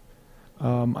Dost.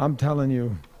 I'm telling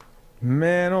you,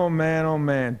 man, oh man, oh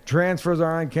man. Transfers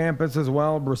are on campus as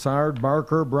well. Broussard,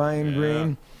 Barker, Brian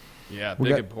Green. Yeah,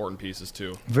 big important pieces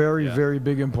too. Very, very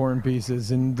big important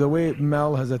pieces. And the way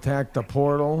Mel has attacked the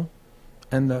portal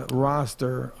and the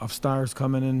roster of stars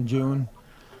coming in June,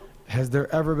 has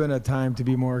there ever been a time to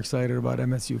be more excited about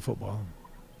MSU football?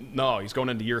 No, he's going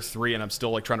into year 3, and I'm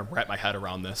still like trying to wrap my head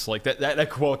around this. Like that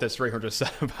quote that Strahan just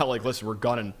said about like, listen, we're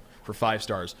gunning for 5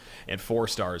 stars and 4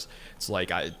 stars. It's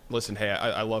like, I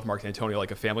love Mark Antonio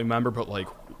like a family member, but like,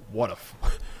 what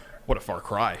a far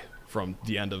cry from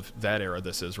the end of that era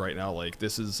this is right now. Like,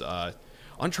 this is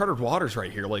uncharted waters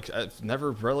right here. Like, I've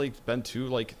never really been too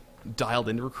like dialed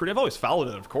into recruiting. I've always followed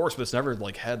it, of course, but it's never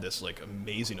like had this like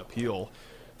amazing appeal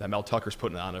that Mel Tucker's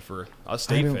putting on it for us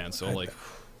state fans. So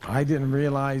I didn't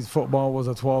realize football was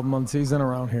a 12-month season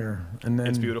around here, and then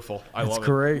it's beautiful. I love it. It's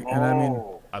great, and I mean,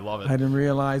 I love it. I didn't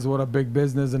realize what a big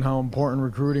business and how important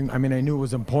recruiting. I mean, I knew it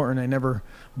was important. I've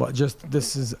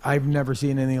never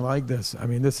seen anything like this. I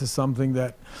mean, this is something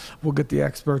that we'll get the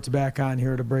experts back on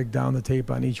here to break down the tape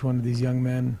on each one of these young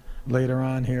men later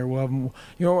on here. We'll have them,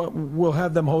 we'll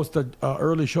have them host a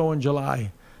early show in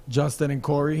July, Justin and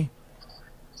Corey,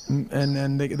 and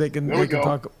then they can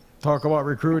talk about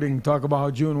recruiting, talk about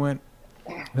how June went.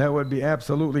 That would be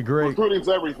absolutely great. Recruiting's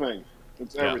everything.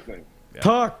 It's everything.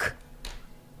 Yeah.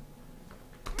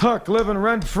 Tuck living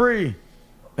rent-free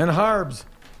in Harbs.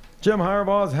 Jim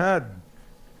Harbaugh's head.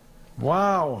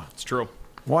 Wow. It's true.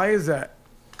 Why is that?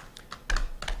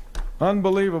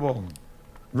 Unbelievable.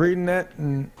 Reading that,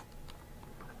 and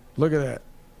look at that.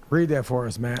 Read that for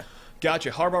us, Matt.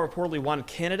 Gotcha. Harbaugh reportedly wanted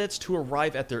candidates to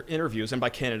arrive at their interviews, and by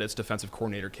candidates, defensive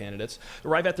coordinator candidates,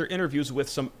 arrive at their interviews with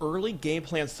some early game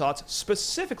plan thoughts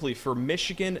specifically for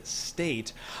Michigan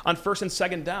State on 1st and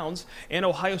 2nd downs and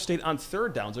Ohio State on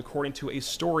 3rd downs, according to a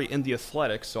story in The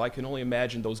Athletic. So I can only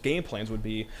imagine those game plans would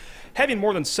be having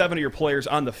more than 7 of your players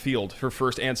on the field for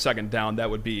 1st and 2nd down. That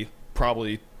would be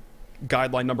probably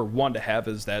guideline number 1 to have,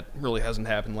 is that really hasn't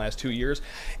happened in the last 2 years.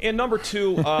 And number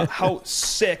 2, how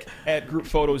sick at group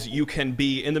photos you can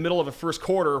be in the middle of a first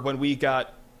quarter when we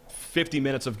got 50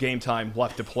 minutes of game time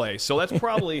left to play. So that's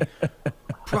probably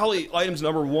items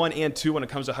number 1 and 2 when it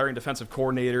comes to hiring defensive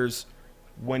coordinators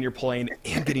when you're playing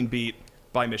and getting beat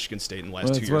by Michigan State in the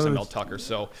last 2 years at Mel Tucker.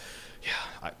 So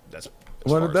yeah, that's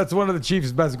one of the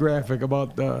Chiefs' best graphic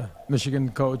about the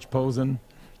Michigan coach posing.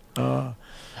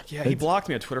 Yeah, he blocked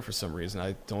me on Twitter for some reason.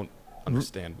 I don't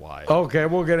understand why. Okay,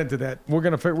 we'll get into that. We're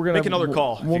gonna make another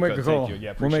call. We'll make a call.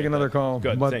 Yeah, we'll make another call.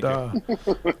 Good. But, thank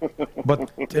you.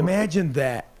 But imagine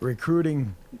that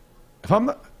recruiting.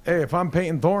 If I'm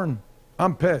Peyton Thorne,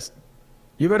 I'm pissed.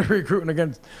 You better be recruiting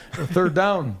against 3rd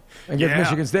down against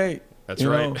Michigan State. That's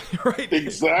right. Right.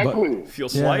 Exactly. Feel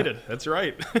slighted. That's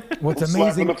right. What's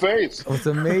amazing? In the face. What's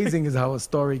amazing is how a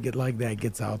story like that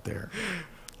gets out there.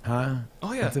 Huh?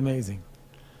 Oh yeah. That's amazing.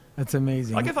 That's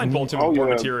amazing. I can find bulletin board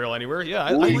material anywhere. Yeah,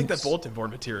 I like that bulletin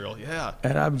board material. Yeah.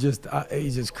 And it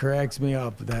just cracks me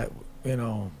up that,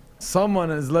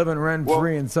 someone is living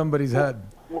rent-free in somebody's head.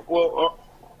 Well,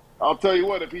 I'll tell you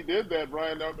what, if he did that,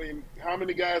 Brian, I mean, how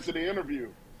many guys did he interview?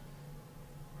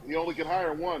 He only could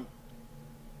hire 1.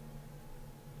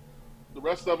 The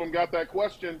rest of them got that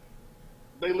question.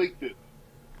 They leaked it.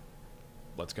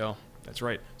 Let's go. That's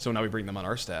right. So now we bring them on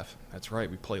our staff. That's right.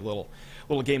 We play a little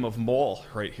game of mall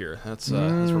right here. That's what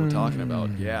we're talking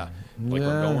about. Yeah. We're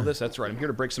going with this. That's right. I'm here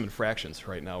to break some infractions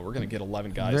right now. We're going to get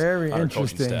 11 guys. Very on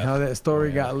interesting how that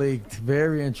story got leaked.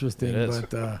 Very interesting. It is.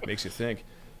 But makes you think.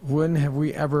 When have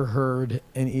we ever heard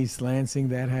in East Lansing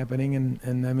that happening?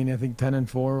 And I mean, I think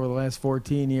 10-4 over the last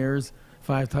 14 years,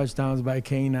 5 touchdowns by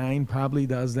K9 probably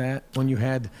does that. When you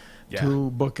had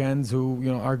 2 bookends who,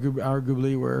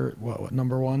 arguably were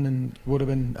number 1 and would have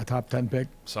been a top 10 pick.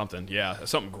 Something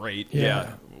great.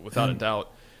 Yeah, without a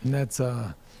doubt. And that's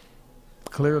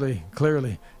clearly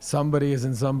somebody is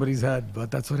in somebody's head,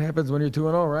 but that's what happens when you're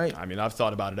 2-0, right? I mean, I've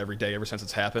thought about it every day ever since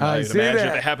it's happened. I imagine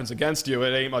if it happens against you,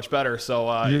 it ain't much better. So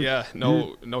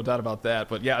no doubt about that.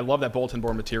 But yeah, I love that bulletin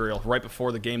board material right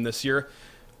before the game this year.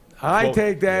 I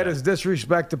take that as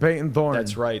disrespect to Peyton Thorne.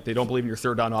 That's right. They don't believe in your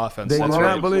 3rd down offense. They do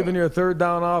not believe in your 3rd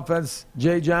down offense.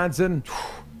 Jay Johnson,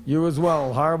 you as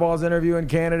well. Harbaugh's interviewing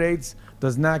candidates,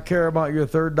 does not care about your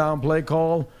 3rd down play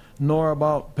call, nor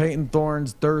about Peyton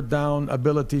Thorne's 3rd down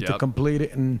ability to complete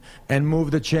it and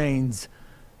move the chains.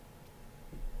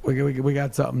 We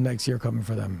got something next year coming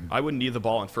for them. I wouldn't need the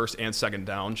ball on first and second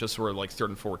down, just for like 3rd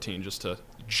and 14, just to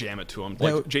jam it to him.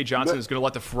 Like Jay Johnson is going to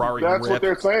let the Ferrari That's rip. what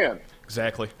they're saying.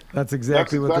 Exactly. That's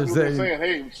exactly what they're saying.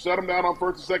 Hey, shut them down on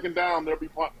 1st and 2nd down. They'll be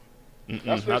punt. That's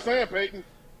what they're saying, Peyton.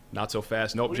 Not so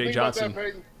fast. Nope, What do you Jay think about Johnson. that,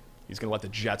 Peyton? He's going to let the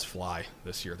Jets fly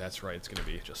this year. That's right. It's going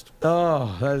to be just.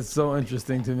 Oh, that's so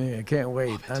interesting to me. I can't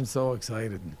wait. I'm so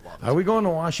excited. Are we going to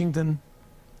Washington?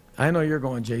 I know you're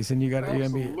going, Jason. You're gonna be.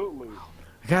 Absolutely.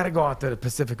 We gotta go out to the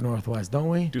Pacific Northwest, don't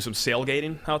we? Do some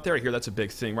sailgating out there. I hear that's a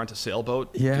big thing. Rent a sailboat.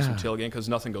 Yeah. Do some tailgating, because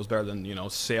nothing goes better than,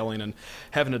 sailing and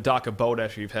having to dock a boat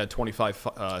after you've had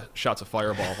 25 shots of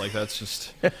Fireball. Like, that's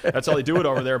how they do it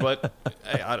over there. But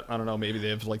hey, I don't know. Maybe they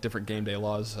have like different game day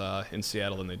laws in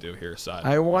Seattle than they do here. So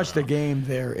I watched the game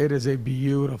there. It is a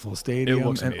beautiful stadium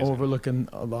looks and amazing. overlooking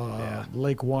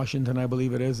Lake Washington, I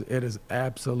believe it is. It is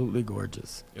absolutely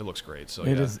gorgeous. It looks great. So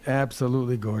It is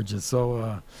absolutely gorgeous.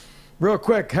 So, real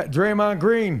quick, Draymond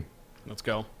Green. Let's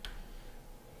go.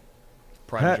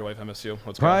 Pride and joy of MSU.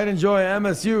 Let's go. Pride and joy,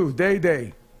 MSU,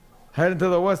 Day. Heading to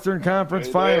the Western Conference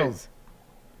Day. Finals.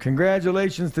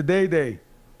 Congratulations to Day.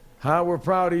 How we're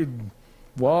proud of you.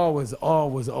 Always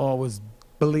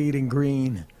bleeding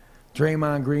green.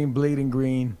 Draymond Green, bleeding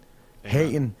green.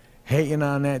 Hating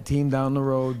on that team down the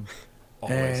road.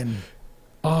 Always. And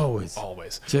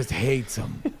always just hates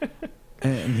them.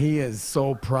 And he is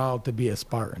so proud to be a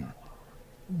Spartan.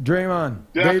 Draymond,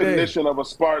 Definition of a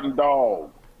Spartan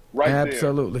dog. Right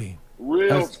absolutely. there.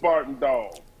 Real Spartan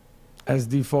dog.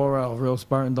 SD4L, real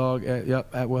Spartan dog.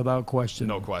 Without question.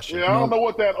 No question. Yeah, I don't know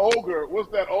what that ogre,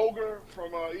 what's that ogre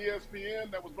from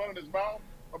ESPN that was running his mouth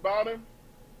about him?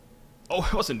 Oh,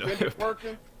 it wasn't.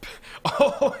 Perkins?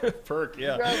 Oh, Perk,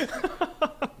 yeah.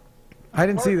 I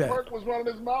didn't see that. Perk was running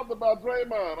his mouth about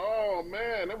Draymond. Oh,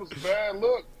 man, it was a bad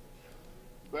look.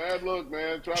 Bad look,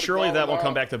 man. Surely that will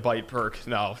come back to bite Perk.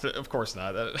 No, of course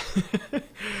not.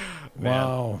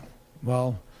 Wow.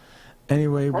 Well,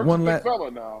 anyway, Perk's one a last. big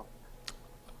fella now.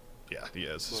 Yeah, he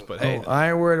is. But hey,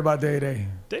 I ain't worried about Day.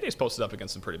 Day-Day's posted up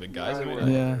against some pretty big guys.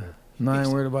 Yeah. No, I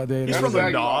ain't worried about Day. He's from the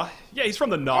Gnaw. Yeah, he's from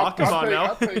the Gnaw. Come on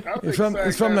now. He's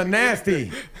from the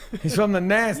nasty. He's from the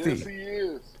nasty. Yes, he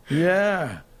is.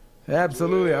 Yeah.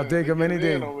 Absolutely. I'll take him any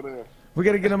day. We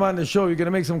got to get him on the show. You going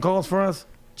to make some calls for us,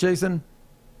 Jason?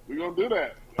 We're going to do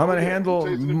that. I'm going to handle.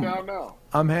 Chasing it down now.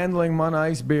 I'm handling Mun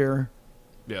Ice Beer.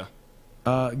 Yeah.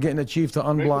 Getting the chief to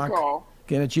unblock.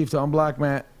 Getting the chief to unblock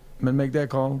Matt. I'm going to make that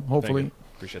call, hopefully.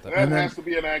 Appreciate that. That has to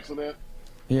be an accident.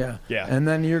 Yeah. Yeah. And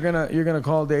then you're gonna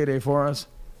call Day for us.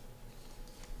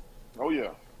 Oh yeah,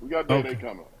 we got Day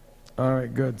coming. All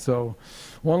right, good. So,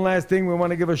 one last thing, we want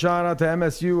to give a shout out to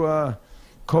MSU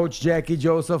coach Jackie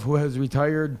Joseph, who has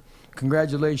retired.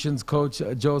 Congratulations, Coach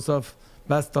Joseph.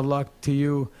 Best of luck to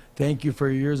you. Thank you for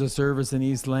your years of service in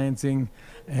East Lansing.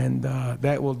 And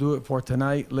that will do it for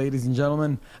tonight, ladies and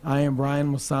gentlemen. I am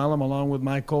Brian Musalam, along with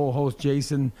my co-host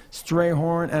Jason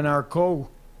Strayhorn, and our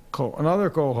another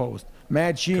co-host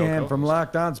Matt Sheehan from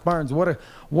Locked On Spartans.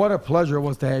 What a pleasure it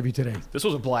was to have you today. This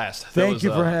was a blast. Thank you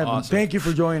for having awesome. Thank you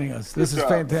for joining us. This is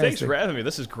fantastic. Thanks for having me.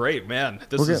 This is great, man.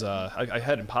 This is I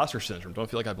had imposter syndrome. Don't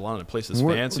feel like I belong in a place this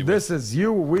fancy. This is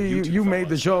you. You made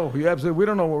the show. You absolutely. We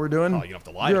don't know what we're doing. Oh, you don't have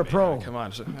to lie. You're to a pro. Come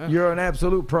on. You're an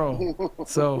absolute pro.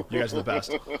 So you guys are the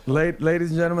best.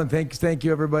 Ladies and gentlemen, thank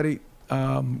you everybody.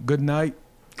 Good night.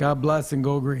 God bless and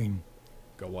go green.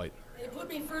 Go white. They put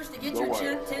me first to get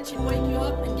your attention, wake you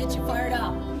up, and get you fired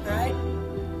up. All right?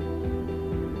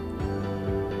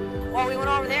 Well, we went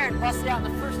over there and busted out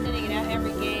in the first inning in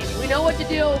every game. We know what to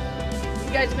do.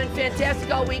 You guys have been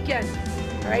fantastic all weekend.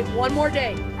 All right, one more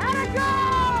day. Atta go!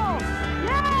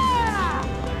 Yeah!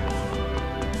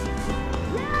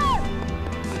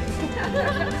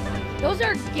 Those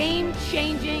are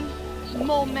game-changing,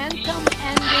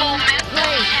 momentum-ending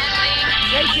plays.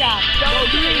 Great job. Go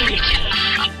green.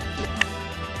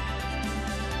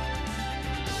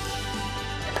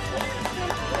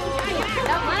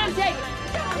 Let him take it.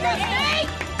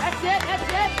 That's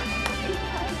it.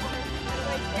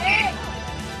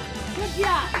 Good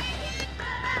job.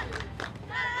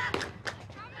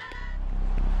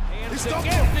 He stumped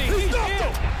him.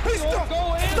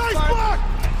 Nice block.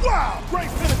 Wow. Great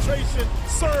penetration.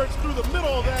 Surge through the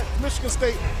middle of that. Michigan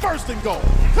State first and goal.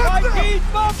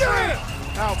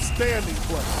 Outstanding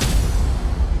play.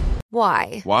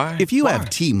 Why? Why? If you have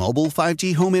T-Mobile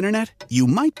 5G home internet, you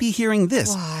might be hearing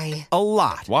this Why? a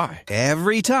lot. Why?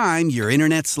 Every time your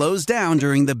internet slows down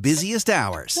during the busiest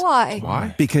hours. Why?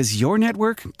 Why? Because your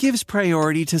network gives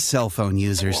priority to cell phone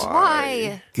users.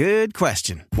 Why? Good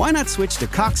question. Why not switch to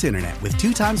Cox Internet with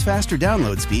 2 times faster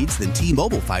download speeds than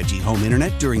T-Mobile 5G home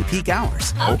internet during peak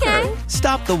hours? Okay.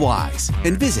 Stop the whys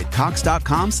and visit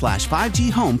cox.com/5G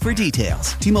home for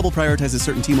details. T-Mobile prioritizes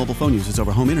certain T-Mobile phone users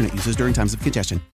over home internet users during times of congestion.